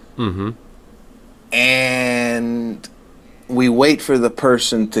 Mm-hmm. And we wait for the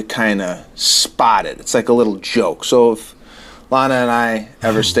person to kind of spot it. It's like a little joke. So if Lana and I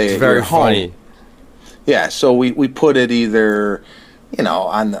ever stay at your home, funny. Yeah, so we put it either, you know,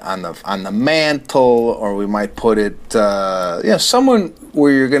 on the mantle, or we might put it, somewhere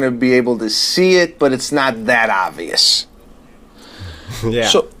where you're going to be able to see it, but it's not that obvious.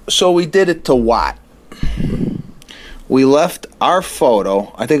 Yeah. So we did it to Watt. We left our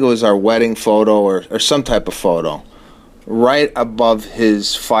photo, I think it was our wedding photo or some type of photo, right above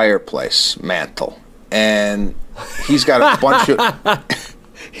his fireplace mantle. And he's got a bunch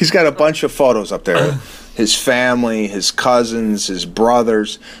of photos up there. His family, his cousins, his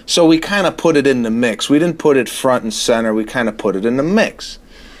brothers. So we kind of put it in the mix. We didn't put it front and center. We kind of put it in the mix.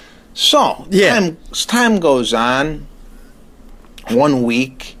 So time goes on. 1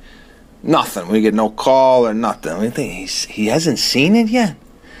 week. Nothing. We get no call or nothing. We think he hasn't seen it yet.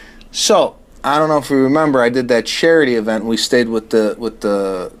 So I don't know if you remember, I did that charity event. We stayed with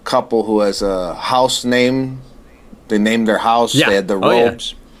the couple who has a house name. They named their house. Yeah. They had the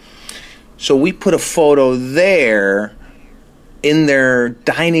robes. Yeah. So we put a photo there in their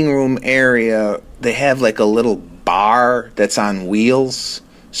dining room area. They have like a little bar that's on wheels.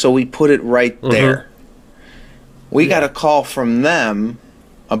 So we put it right there. We got a call from them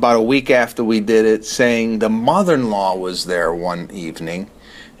about a week after we did it, saying the mother-in-law was there one evening,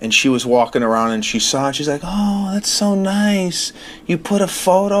 and she was walking around and she saw it. She's like, "Oh, that's so nice. You put a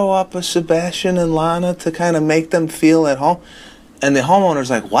photo up of Sebastian and Lana to kind of make them feel at home." And the homeowner's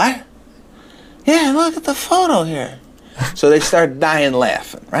like, "What?" "Yeah, look at the photo here." So they start dying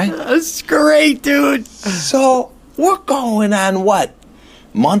laughing, right? That's great, dude. So we're going on, what,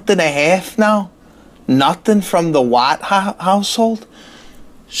 month and a half now? Nothing from the Watt household?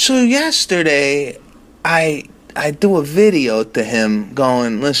 So yesterday, I do a video to him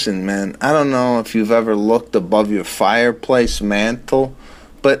going, "Listen, man, I don't know if you've ever looked above your fireplace mantle,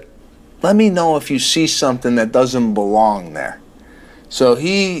 but let me know if you see something that doesn't belong there." So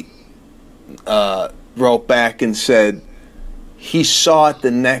he wrote back and said he saw it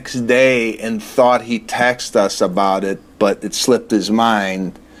the next day and thought he texted us about it, but it slipped his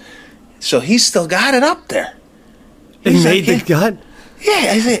mind. So he's still got it up there. He made the cut?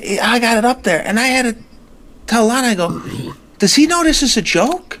 Yeah, I got it up there. And I had to tell Lana, I go, does he know this is a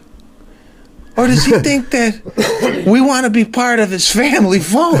joke? Or does he think that we want to be part of his family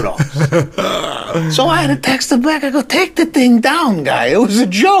photos? So I had to text him back. I go, take the thing down, guy. It was a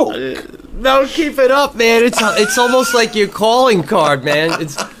joke. No, keep it up, man. It's almost like your calling card, man.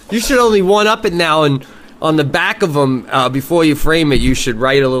 You should only one-up it now, and on the back of them, before you frame it, you should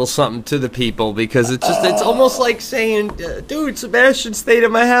write a little something to the people, because it's almost like saying, "Dude, Sebastian stayed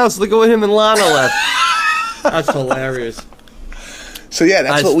at my house. Look at what him and Lana left." That's hilarious. So yeah,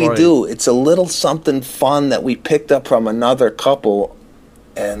 that's what we do. It's a little something fun that we picked up from another couple,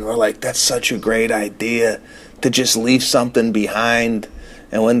 and we're like, that's such a great idea to just leave something behind,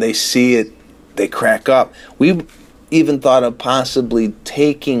 and when they see it, they crack up. We even thought of possibly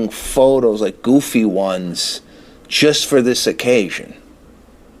taking photos, like goofy ones, just for this occasion.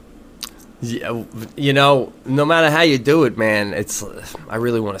 Yeah, no matter how you do it, man, I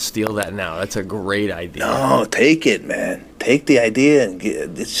really want to steal that now. That's a great idea. No, take it, man. Take the idea, and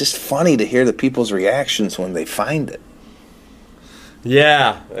it's just funny to hear the people's reactions when they find it.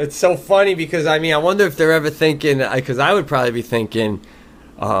 Yeah, it's so funny because, I wonder if they're ever thinking, because I would probably be thinking,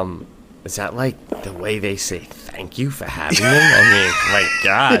 is that like the way they say thank you for having them? My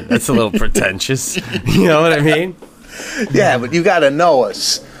God, that's a little pretentious. You know what I mean? Yeah, but you got to know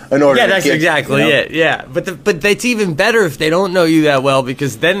us. Yeah, that's exactly it. Yeah, but that's even better if they don't know you that well,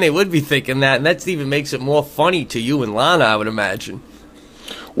 because then they would be thinking that, and that even makes it more funny to you and Lana, I would imagine.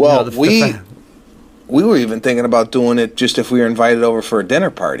 Well, we were even thinking about doing it just if we were invited over for a dinner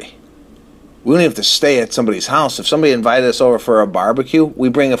party. We don't have to stay at somebody's house. If somebody invited us over for a barbecue, we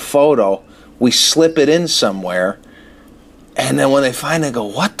bring a photo, we slip it in somewhere, and then when they find it, they go,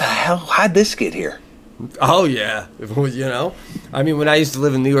 "What the hell? How'd this get here?" Oh, yeah. When I used to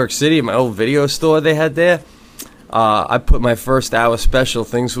live in New York City, my old video store they had there, I put my first hour special,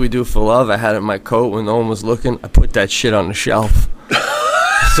 Things We Do for Love, I had it in my coat when no one was looking. I put that shit on the shelf.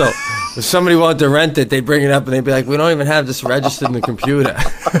 So if somebody wanted to rent it, they'd bring it up and they'd be like, we don't even have this registered in the computer.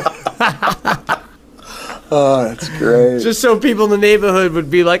 Oh, that's great. Just so people in the neighborhood would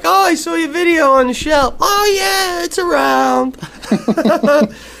be like, oh, I saw your video on the shelf. Oh, yeah, it's around.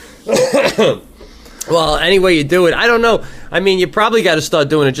 Well, any way you do it, I don't know. You probably got to start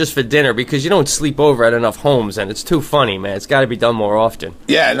doing it just for dinner because you don't sleep over at enough homes, and it's too funny, man. It's got to be done more often.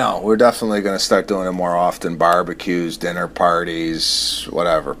 Yeah, no, we're definitely going to start doing it more often. Barbecues, dinner parties,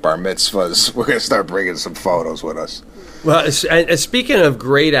 whatever, bar mitzvahs. We're going to start bringing some photos with us. Well, speaking of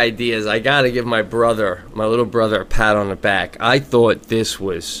great ideas, I got to give my little brother, a pat on the back. I thought this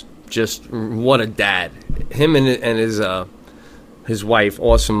was just, what a dad. Him and his wife,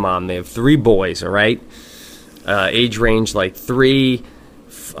 awesome mom. They have 3 boys, all right? Age range like 3,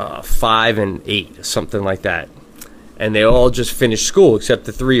 5, and 8, something like that. And they all just finished school, except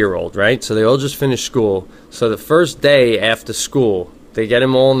the 3-year-old, right? So they all just finished school. So the first day after school, they get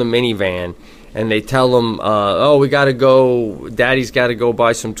them all in the minivan, and they tell them, we got to go, Daddy's got to go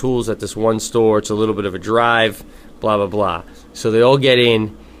buy some tools at this one store. It's a little bit of a drive, blah, blah, blah. So they all get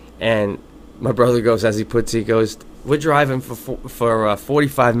in, and my brother goes, we're driving for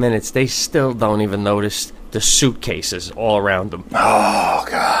 45 minutes. They still don't even notice the suitcases all around them. Oh,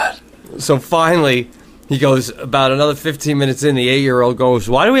 God. So finally, he goes, about another 15 minutes in, the 8-year-old goes,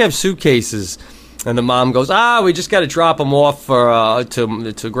 why do we have suitcases? And the mom goes, we just got to drop them off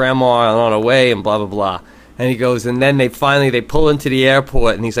to Grandma on our way and blah, blah, blah. And he goes, and then they pull into the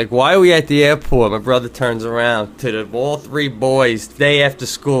airport, and he's like, why are we at the airport? My brother turns around to all 3 boys, day after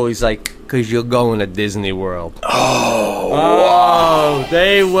school. He's like, because you're going to Disney World. Oh,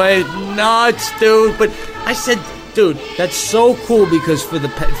 they went nuts, dude. But I said, dude, that's so cool because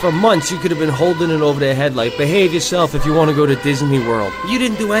for months you could have been holding it over their head like, behave yourself if you want to go to Disney World. You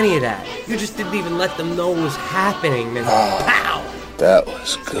didn't do any of that. You just didn't even let them know what was happening. And pow! That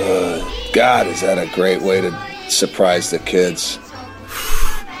was good. God, is that a great way to surprise the kids?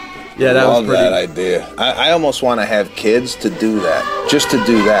 Yeah, that Love was pretty. that idea. I almost want to have kids to do that, just to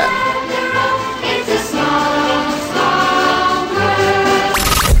do that.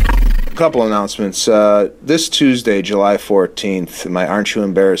 A couple announcements. This Tuesday, July 14th, my Aren't You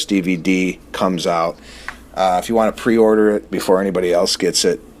Embarrassed DVD comes out. If you want to pre-order it before anybody else gets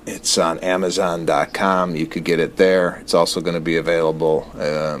it, it's on Amazon.com. You could get it there. It's also going to be available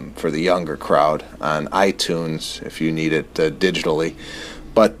for the younger crowd on iTunes if you need it digitally.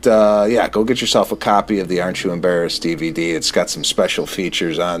 But, go get yourself a copy of the Aren't You Embarrassed DVD. It's got some special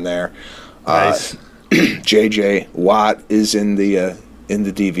features on there. Nice. J.J. Watt is in the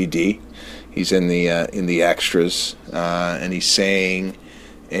DVD. He's in the extras, and he's saying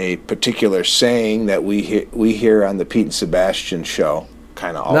a particular saying that we hear on the Pete and Sebastian show.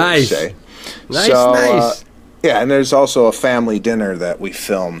 Kind of always say. Nice. And there's also a family dinner that we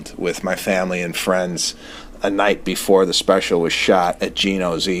filmed with my family and friends a night before the special was shot at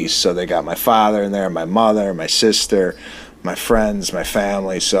Gino's East. So they got my father in there, my mother, my sister, my friends, my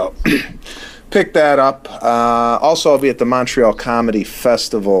family. So pick that up. Also, I'll be at the Montreal Comedy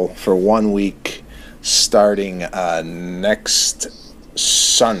Festival for 1 week starting next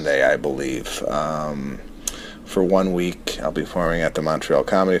Sunday, I believe. For 1 week, I'll be performing at the Montreal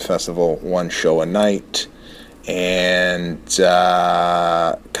Comedy Festival, 1 show a night. And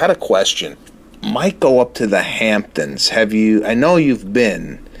got a question. Might go up to the Hamptons. I know you've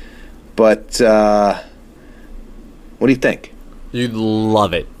been, but what do you think? You'd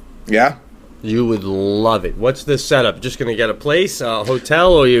love it. Yeah? You would love it. What's the setup? Just going to get a place, a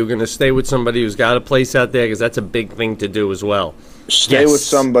hotel, or you're going to stay with somebody who's got a place out there? Because that's a big thing to do as well. Stay with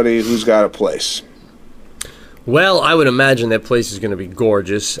somebody who's got a place. Well, I would imagine that place is going to be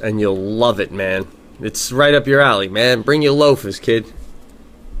gorgeous, and you'll love it, man. It's right up your alley, man. Bring your loafers, kid.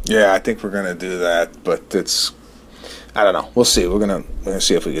 Yeah, I think we're going to do that, but it's... I don't know. We'll see. We're gonna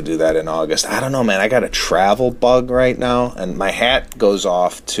see if we could do that in August. I don't know, man. I got a travel bug right now, and my hat goes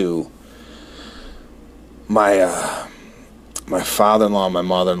off to my father-in-law and my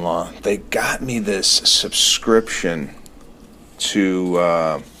mother-in-law. They got me this subscription to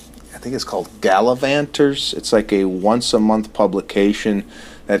I think it's called Gallivanters. It's like a once-a-month publication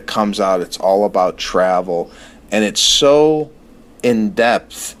that comes out. It's all about travel, and it's so in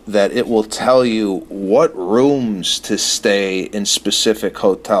depth that it will tell you what rooms to stay in specific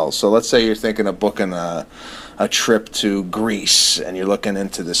hotels. So let's say you're thinking of booking a trip to Greece and you're looking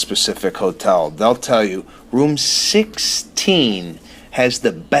into the specific hotel. They'll tell you room 16 has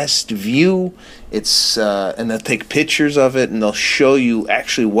the best view. It's and they'll take pictures of it and they'll show you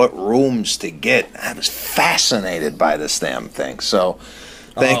actually what rooms to get. I was fascinated by this damn thing. So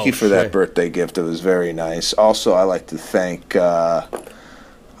thank you for that birthday gift. It was very nice. Also, I like to thank them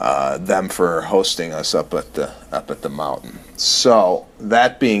for hosting us up at the mountain. So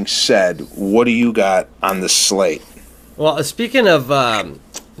that being said, what do you got on the slate? Well, speaking of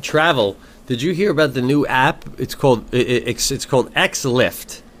travel, did you hear about the new app? It's called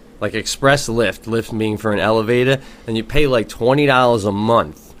XLift, like Express Lift. Lift being for an elevator, and you pay like $20 a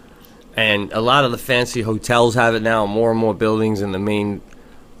month. And a lot of the fancy hotels have it now. More and more buildings in the main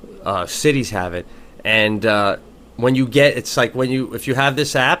cities have it, and when you get, it's like if you have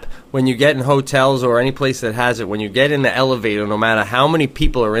this app, when you get in hotels or any place that has it, when you get in the elevator, no matter how many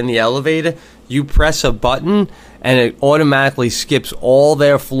people are in the elevator, you press a button and it automatically skips all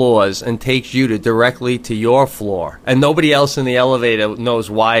their floors and takes you directly to your floor, and nobody else in the elevator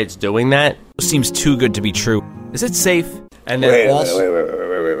knows why it's doing that. It seems too good to be true. Is it safe? And then wait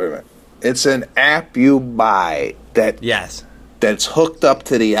a minute. It's an app you buy that's hooked up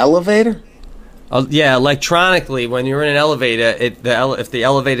to the elevator? Yeah, electronically, when you're in an elevator, if the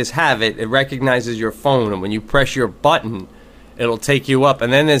elevators have it, it recognizes your phone, and when you press your button, it'll take you up.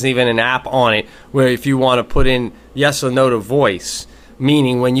 And then there's even an app on it where if you want to put in yes or no to voice,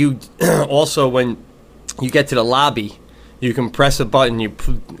 meaning when you when you get to the lobby, you can press a button, you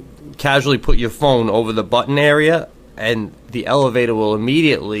casually put your phone over the button area, and the elevator will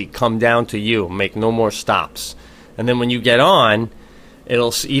immediately come down to you, make no more stops. And then when you get on,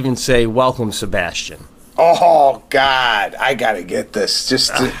 it'll even say, "Welcome, Sebastian." Oh God, I gotta get this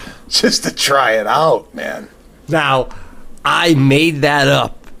just to try it out, man. Now, I made that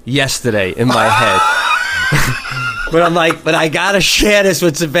up yesterday in my head, but I'm like, but I gotta share this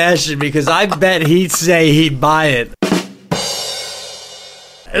with Sebastian because I bet he'd say he'd buy it.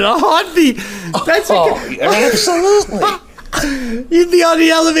 In a heartbeat. Absolutely. You'd be on the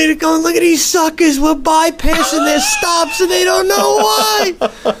elevator going, look at these suckers, we're bypassing their stops and they don't know why.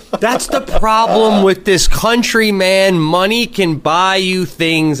 That's the problem with this country, man. Money can buy you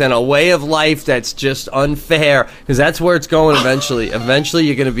things and a way of life that's just unfair, because that's where it's going eventually. Eventually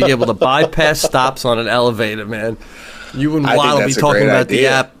you're going to be able to bypass stops on an elevator, man. You and Watt will be talking about the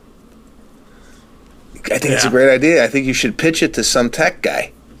app. I think it's a great idea. I think you should pitch it to some tech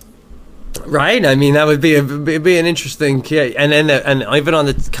guy. Right, I mean that would be an interesting, and even on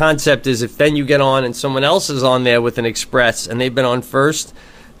the concept is if then you get on and someone else is on there with an express and they've been on first,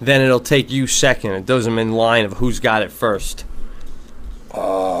 then it'll take you second. It does them in line of who's got it first.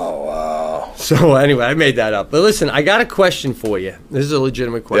 Oh wow! So anyway, I made that up. But listen, I got a question for you. This is a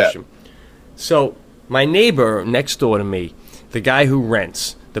legitimate question. Yeah. So my neighbor next door to me, the guy who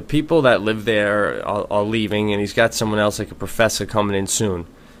rents, the people that live there are leaving, and he's got someone else like a professor coming in soon.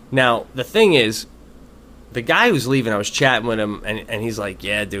 Now, the thing is, the guy who's leaving, I was chatting with him, and he's like,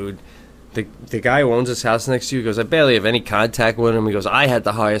 yeah, dude, the guy who owns this house next to you, he goes, I barely have any contact with him. He goes, I had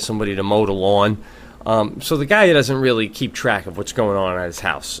to hire somebody to mow the lawn. So the guy doesn't really keep track of what's going on at his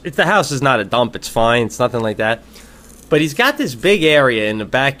house. The house is not a dump. It's fine. It's nothing like that. But he's got this big area in the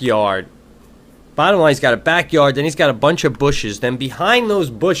backyard. Bottom line, he's got a backyard, then he's got a bunch of bushes. Then behind those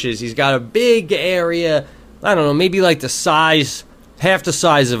bushes, he's got a big area, I don't know, maybe like half the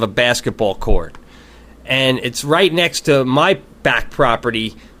size of a basketball court. And it's right next to my back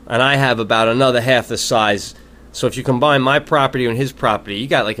property, and I have about another half the size. So if you combine my property and his property, you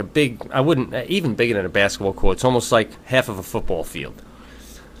got like a big, I wouldn't, even bigger than a basketball court. It's almost like half of a football field.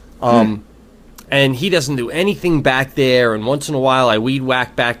 And he doesn't do anything back there, and once in a while I weed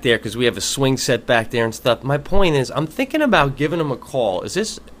whack back there because we have a swing set back there and stuff. My point is, I'm thinking about giving him a call. Is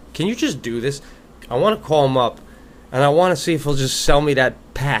this can you just do this? I want to call him up, and I want to see if he'll just sell me that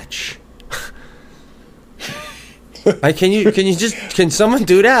patch. Like, can someone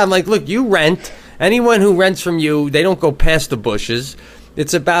do that? I'm like, look, you rent. Anyone who rents from you, they don't go past the bushes.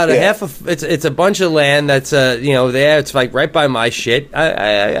 It's about it's a bunch of land that's there. It's like right by my shit.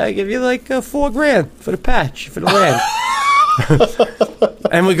 I give you like $4,000 for the patch for the land.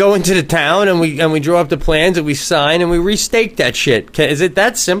 And we go into the town and we draw up the plans and we sign and we restake that shit. Is it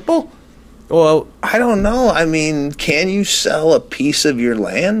that simple? Well, I don't know. I mean, can you sell a piece of your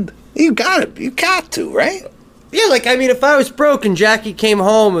land? You got to, right? Yeah, like, I mean, if I was broke and Jackie came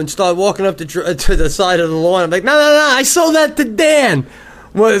home and started walking up to the side of the lawn, I'm like, no, I sold that to Dan.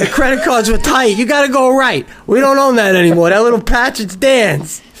 Well, the credit cards were tight. You got to go right. We don't own that anymore. That little patch, it's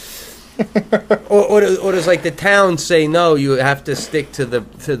Dan's. or does, like, the town say, no, you have to stick to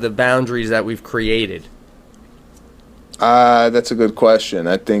the boundaries that we've created? That's a good question.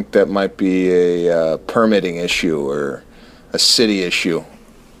 I think that might be a permitting issue or a city issue.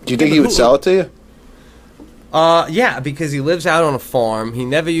 Do you think he would sell it to you? Yeah, because he lives out on a farm. He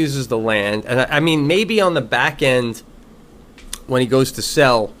never uses the land. And I mean, maybe on the back end, when he goes to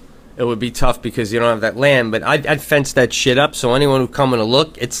sell, it would be tough because you don't have that land. But I'd fence that shit up so anyone who come in to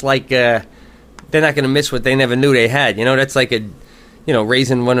look, it's like they're not going to miss what they never knew they had. You know, that's like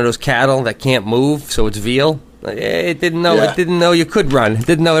raising one of those cattle that can't move, so it's veal. It didn't know. Yeah. It didn't know you could run. It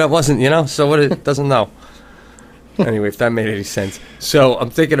didn't know that wasn't. So what it doesn't know. Anyway, if that made any sense. So I'm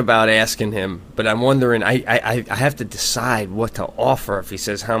thinking about asking him, but I'm wondering, I have to decide what to offer if he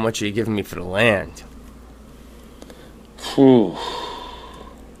says, how much are you giving me for the land? Whew.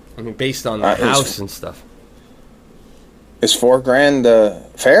 I mean, based on the house and stuff. Is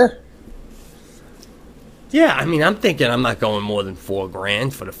 $4,000 fair? Yeah, I mean, I'm thinking I'm not going more than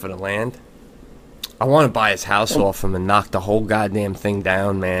 $4,000 for the land. I want to buy his house off him and knock the whole goddamn thing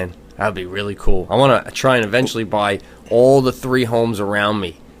down, man. That would be really cool. I want to try and eventually buy all the 3 homes around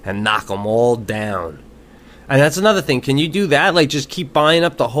me and knock them all down. And that's another thing. Can you do that? Like, just keep buying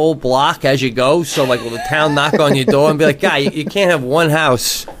up the whole block as you go? So, like, will the town knock on your door and be like, guy, you can't have one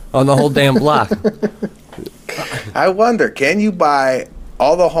house on the whole damn block? I wonder, can you buy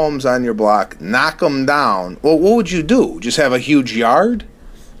all the homes on your block, knock them down? Well, what would you do? Just have a huge yard?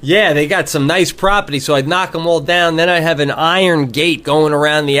 Yeah, they got some nice property, so I'd knock them all down. Then I'd have an iron gate going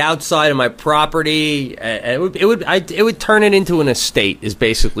around the outside of my property. And it would turn it into an estate. Is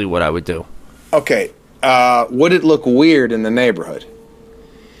basically what I would do. Okay, would it look weird in the neighborhood?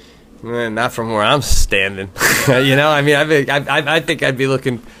 Not from where I'm standing. I mean, I think I'd be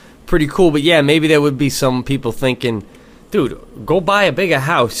looking pretty cool. But yeah, maybe there would be some people thinking, dude, go buy a bigger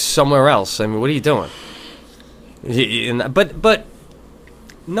house somewhere else. I mean, what are you doing? But.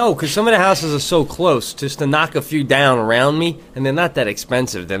 No, because some of the houses are so close, just to knock a few down around me, and they're not that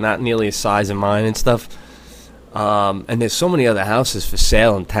expensive. They're not nearly the size of mine and stuff. And there's so many other houses for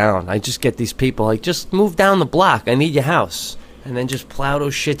sale in town. I just get these people like, just move down the block. I need your house. And then just plow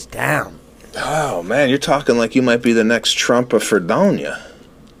those shits down. Oh, man, you're talking like you might be the next Trump of Fredonia.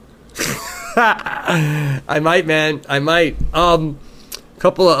 I might, man. I might.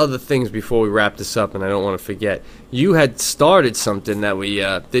 Couple of other things before we wrap this up, and I don't want to forget. You had started something that we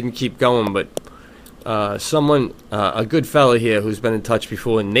didn't keep going, but someone, a good fella here who's been in touch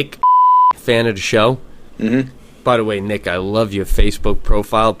before, Nick, fan of the show. Mm-hmm. By the way, Nick, I love your Facebook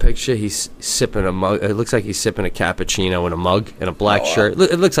profile picture. He's sipping a mug. It looks like he's sipping a cappuccino in a mug and a black shirt.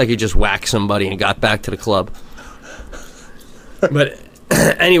 It looks like he just whacked somebody and got back to the club. But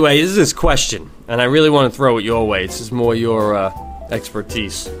anyway, this is his question, and I really want to throw it your way. This is more your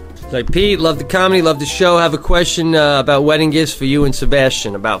expertise. Like, Pete, love the comedy, love the show. Have a question about wedding gifts for you and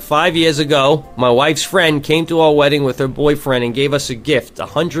Sebastian. About 5 years ago, my wife's friend came to our wedding with her boyfriend and gave us a gift,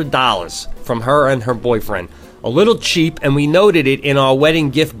 $100 from her and her boyfriend. A little cheap, and we noted it in our wedding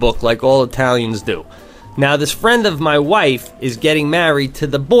gift book like all Italians do. Now, this friend of my wife is getting married to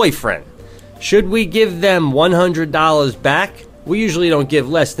the boyfriend. Should we give them $100 back? We usually don't give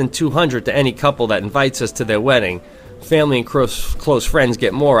less than $200 to any couple that invites us to their wedding. Family and close friends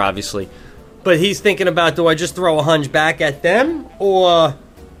get more, obviously. But he's thinking about, do I just throw $100 back at them, or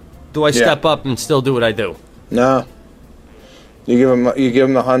do I step up and still do what I do? No. You give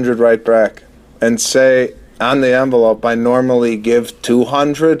them $100 right back, and say on the envelope, I normally give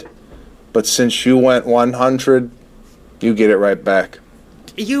 $200, but since you went $100, you get it right back.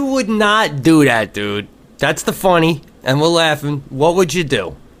 You would not do that, dude. That's the funny, and we're laughing. What would you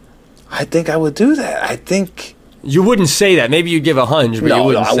do? I think I would do that. I think. You wouldn't say that. Maybe you'd give $100, but you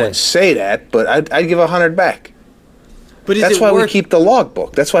wouldn't say. I wouldn't say that, but I'd give $100 back. But that's why we keep the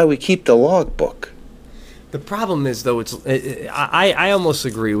logbook. That's why we keep the logbook. The problem is, though, I almost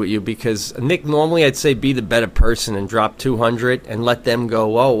agree with you because, Nick, normally I'd say be the better person and drop 200 and let them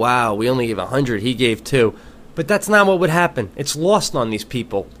go, oh, wow, we only gave 100, he gave 2. But that's not what would happen. It's lost on these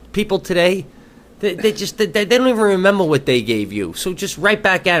people. People today, they don't even remember what they gave you. So just right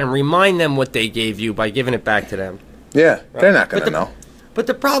back at them. Remind them what they gave you by giving it back to them. Yeah, right? They're not going to know. But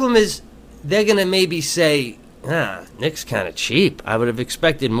the problem is they're going to maybe say, Nick's kind of cheap. I would have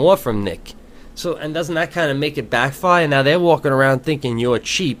expected more from Nick. So, and doesn't that kind of make it backfire? Now they're walking around thinking you're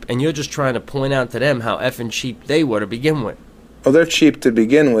cheap, and you're just trying to point out to them how effing cheap they were to begin with. Well, they're cheap to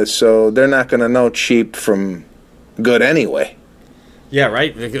begin with, so they're not going to know cheap from good anyway. Yeah,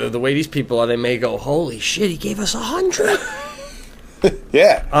 right? The way these people are, they may go, holy shit, he gave us 100.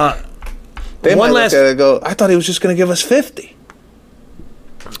 Yeah. They might look at it and go, I thought he was just going to give us 50.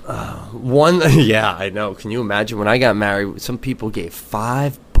 Yeah, I know. Can you imagine when I got married, some people gave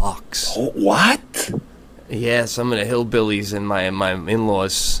 $5. What? Yeah, some of the hillbillies and my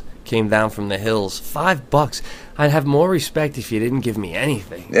in-laws came down from the hills. $5. I'd have more respect if you didn't give me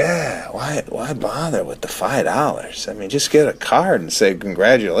anything. Yeah, why bother with the $5? I mean, just get a card and say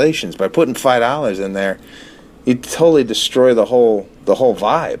congratulations. By putting $5 in there, you totally destroy the whole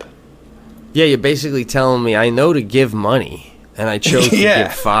vibe. Yeah, you're basically telling me I know to give money, and I chose to give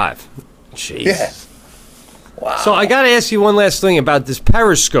 $5. Jeez. Yeah. Wow. So I got to ask you one last thing about this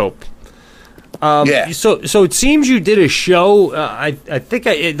Periscope. So it seems you did a show. I think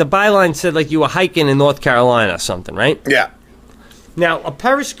the byline said like you were hiking in North Carolina or something, right? Yeah. Now a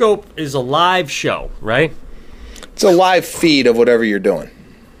Periscope is a live show, right? It's a live feed of whatever you're doing.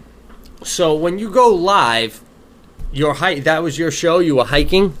 So when you go live, that was your show. You were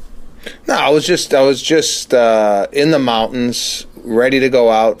hiking. No, I was just in the mountains, ready to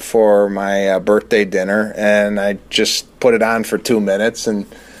go out for my birthday dinner, and I just put it on for 2 minutes and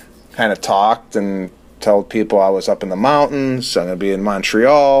kind of talked and told people I was up in the mountains. I'm going to be in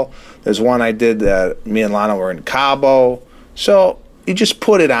Montreal. There's one I did that me and Lana were in Cabo. So you just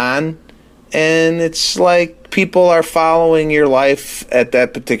put it on, and it's like people are following your life at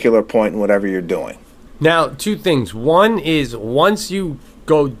that particular point in whatever you're doing. Now, 2 things. One is once you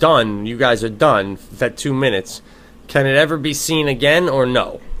you guys are done, that 2 minutes, can it ever be seen again or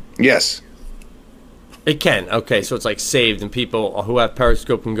no? Yes. It can. Okay, so it's like saved and people who have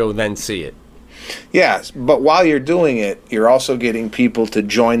Periscope can go then see it. Yes, but while you're doing it, you're also getting people to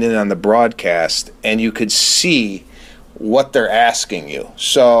join in on the broadcast, and you could see what they're asking you.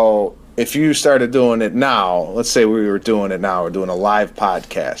 So if you started doing it now, let's say we were doing it now, we're doing a live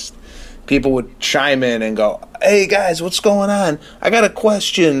podcast, people would chime in and go, hey guys, what's going on? I got a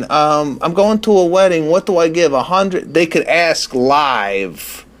question. I'm going to a wedding. What do I give? 100? They could ask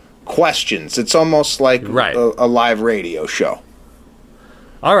live questions. It's almost like a live radio show.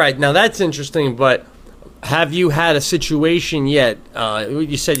 All right, now that's interesting, but have you had a situation yet?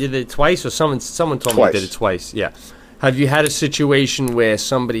 You said you did it twice, or someone told me you did it twice. Yeah. Have you had a situation where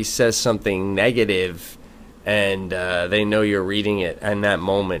somebody says something negative and they know you're reading it in that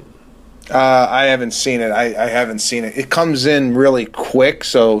moment? I haven't seen it. I haven't seen it. It comes in really quick,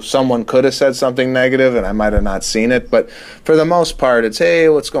 so someone could have said something negative, and I might have not seen it. But for the most part, it's, hey,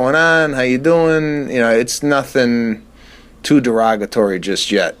 what's going on? How you doing? You know, it's nothing too derogatory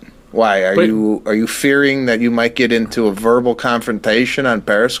just yet. Why? Are you fearing that you might get into a verbal confrontation on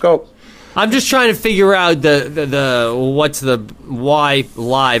Periscope? I'm just trying to figure out why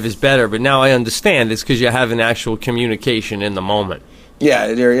live is better. But now I understand. It's because you have an actual communication in the moment. Yeah,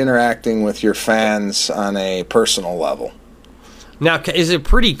 you're interacting with your fans on a personal level. Now, is it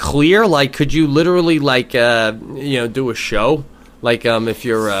pretty clear? Like, could you literally, do a show? Like, if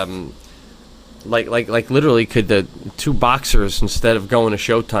you're, literally, could the 2 boxers, instead of going to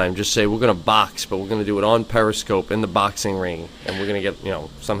Showtime, just say, we're going to box, but we're going to do it on Periscope in the boxing ring, and we're going to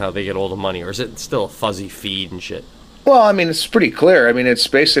get, somehow they get all the money? Or is it still a fuzzy feed and shit? Well, I mean, it's pretty clear. I mean, it's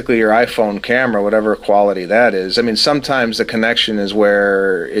basically your iPhone camera, whatever quality that is. I mean, sometimes the connection is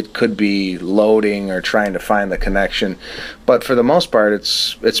where it could be loading or trying to find the connection. But for the most part,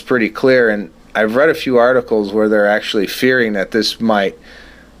 it's pretty clear. And I've read a few articles where they're actually fearing that this might,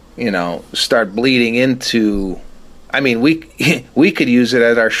 start bleeding into... I mean, we could use it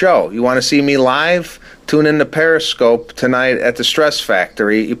at our show. You want to see me live? Tune in to Periscope tonight at the Stress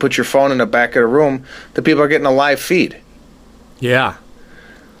Factory. You put your phone in the back of the room. The people are getting a live feed. Yeah.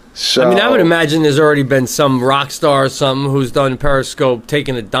 So, I mean, I would imagine there's already been some rock star or something who's done Periscope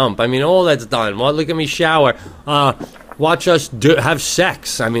taking a dump. I mean, all that's done. Well, look at me shower. Watch us have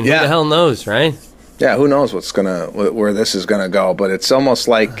sex. I mean, who the hell knows, right? Yeah, who knows where this is gonna go? But it's almost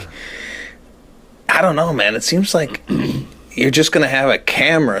like, I don't know, man. It seems like you're just gonna have a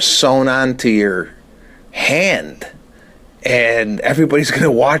camera sewn onto your hand, and everybody's going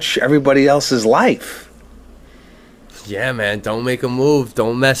to watch everybody else's life. Yeah, man, don't make a move.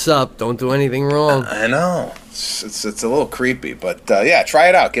 Don't mess up. Don't do anything wrong. I know. It's a little creepy, but yeah, try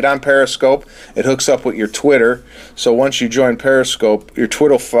it out. Get on Periscope. It hooks up with your Twitter, so once you join Periscope, your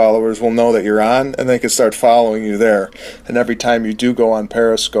Twitter followers will know that you're on, and they can start following you there. And every time you do go on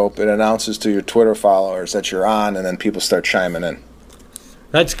Periscope, it announces to your Twitter followers that you're on, and then people start chiming in.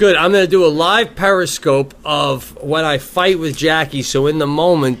 That's good. I'm going to do a live Periscope of when I fight with Jackie, so in the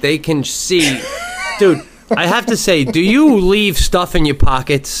moment they can see. Dude, I have to say, do you leave stuff in your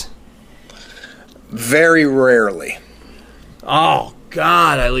pockets? Very rarely. Oh,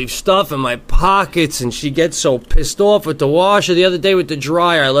 God, I leave stuff in my pockets, and she gets so pissed off with the washer. The other day with the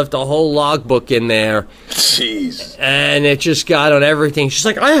dryer, I left a whole logbook in there. Jeez. And it just got on everything. She's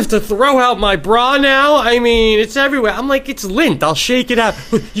like, I have to throw out my bra now? I mean, it's everywhere. I'm like, it's lint. I'll shake it out.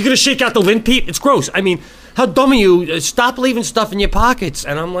 You gonna shake out the lint, Pete? It's gross. I mean, how dumb are you? Stop leaving stuff in your pockets.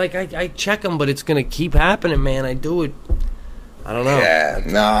 And I'm like, I check them, but it's gonna keep happening, man. I do it. I don't know. Yeah,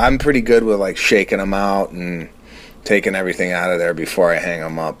 no, I'm pretty good with, like, shaking them out and taking everything out of there before I hang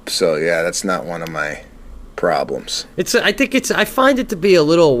them up. So, yeah, that's not one of my problems. I find it to be a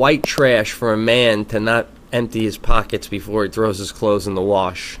little white trash for a man to not empty his pockets before he throws his clothes in the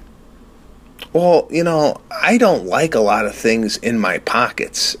wash. Well, you know, I don't like a lot of things in my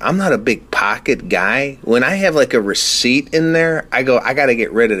pockets. I'm not a big pocket guy. When I have, like, a receipt in there, I go, I got to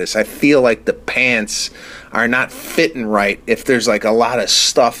get rid of this. I feel like the pants are not fitting right if there's, like, a lot of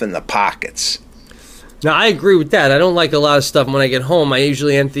stuff in the pockets. Now, I agree with that. I don't like a lot of stuff when I get home. I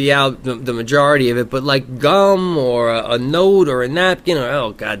usually empty out the majority of it. But like gum or a note or a napkin or,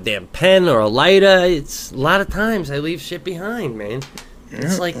 oh, goddamn pen or a lighter, it's a lot of times I leave shit behind, man.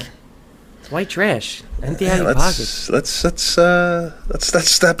 It's like white trash. Empty out your pockets. Let's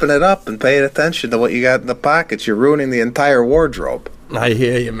stepping it up and paying attention to what you got in the pockets. You're ruining the entire wardrobe. I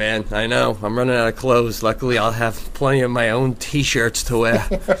hear you, man. I know. I'm running out of clothes. Luckily, I'll have plenty of my own T-shirts to wear.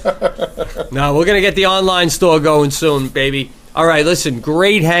 No, we're going to get the online store going soon, baby. All right, listen.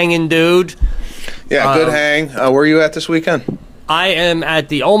 Great hanging, dude. Yeah, good hang. Where are you at this weekend? I am at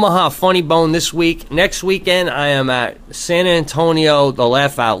the Omaha Funny Bone this week. Next weekend, I am at San Antonio, the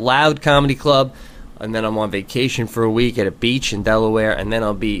Laugh Out Loud Comedy Club. And then I'm on vacation for a week at a beach in Delaware. And then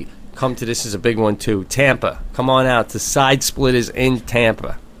I'll be... this is a big one too. Tampa. Come on out to Side Splitters in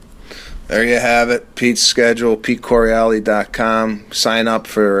Tampa. There you have it. Pete's schedule, PeteCorielli.com. Sign up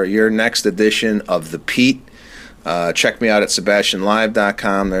for your next edition of The Pete. Check me out at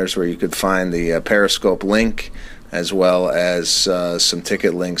SebastianLive.com. There's where you could find the Periscope link, as well as some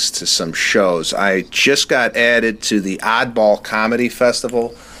ticket links to some shows. I just got added to the Oddball Comedy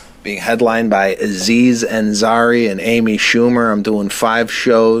Festival, being headlined by Aziz Ansari and Amy Schumer. I'm doing 5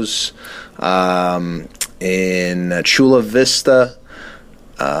 shows in Chula Vista,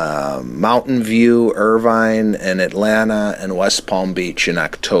 Mountain View, Irvine, and Atlanta, and West Palm Beach in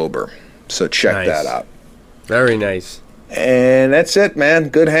October. So check that out. Very nice. And that's it, man.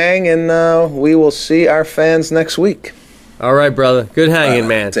 Good hang, and we will see our fans next week. All right, brother. Good hanging,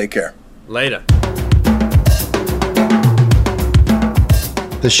 man. Take care. Later.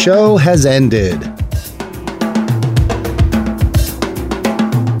 The show has ended.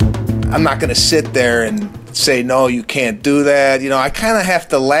 I'm not going to sit there and say, no, you can't do that. You know, I kind of have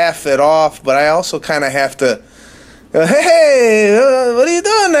to laugh it off, but I also kind of have to go, hey, what are you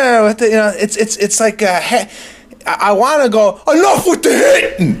doing there? With the, you know, it's like, I want to go, enough with the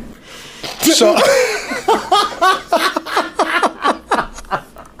hitting. So...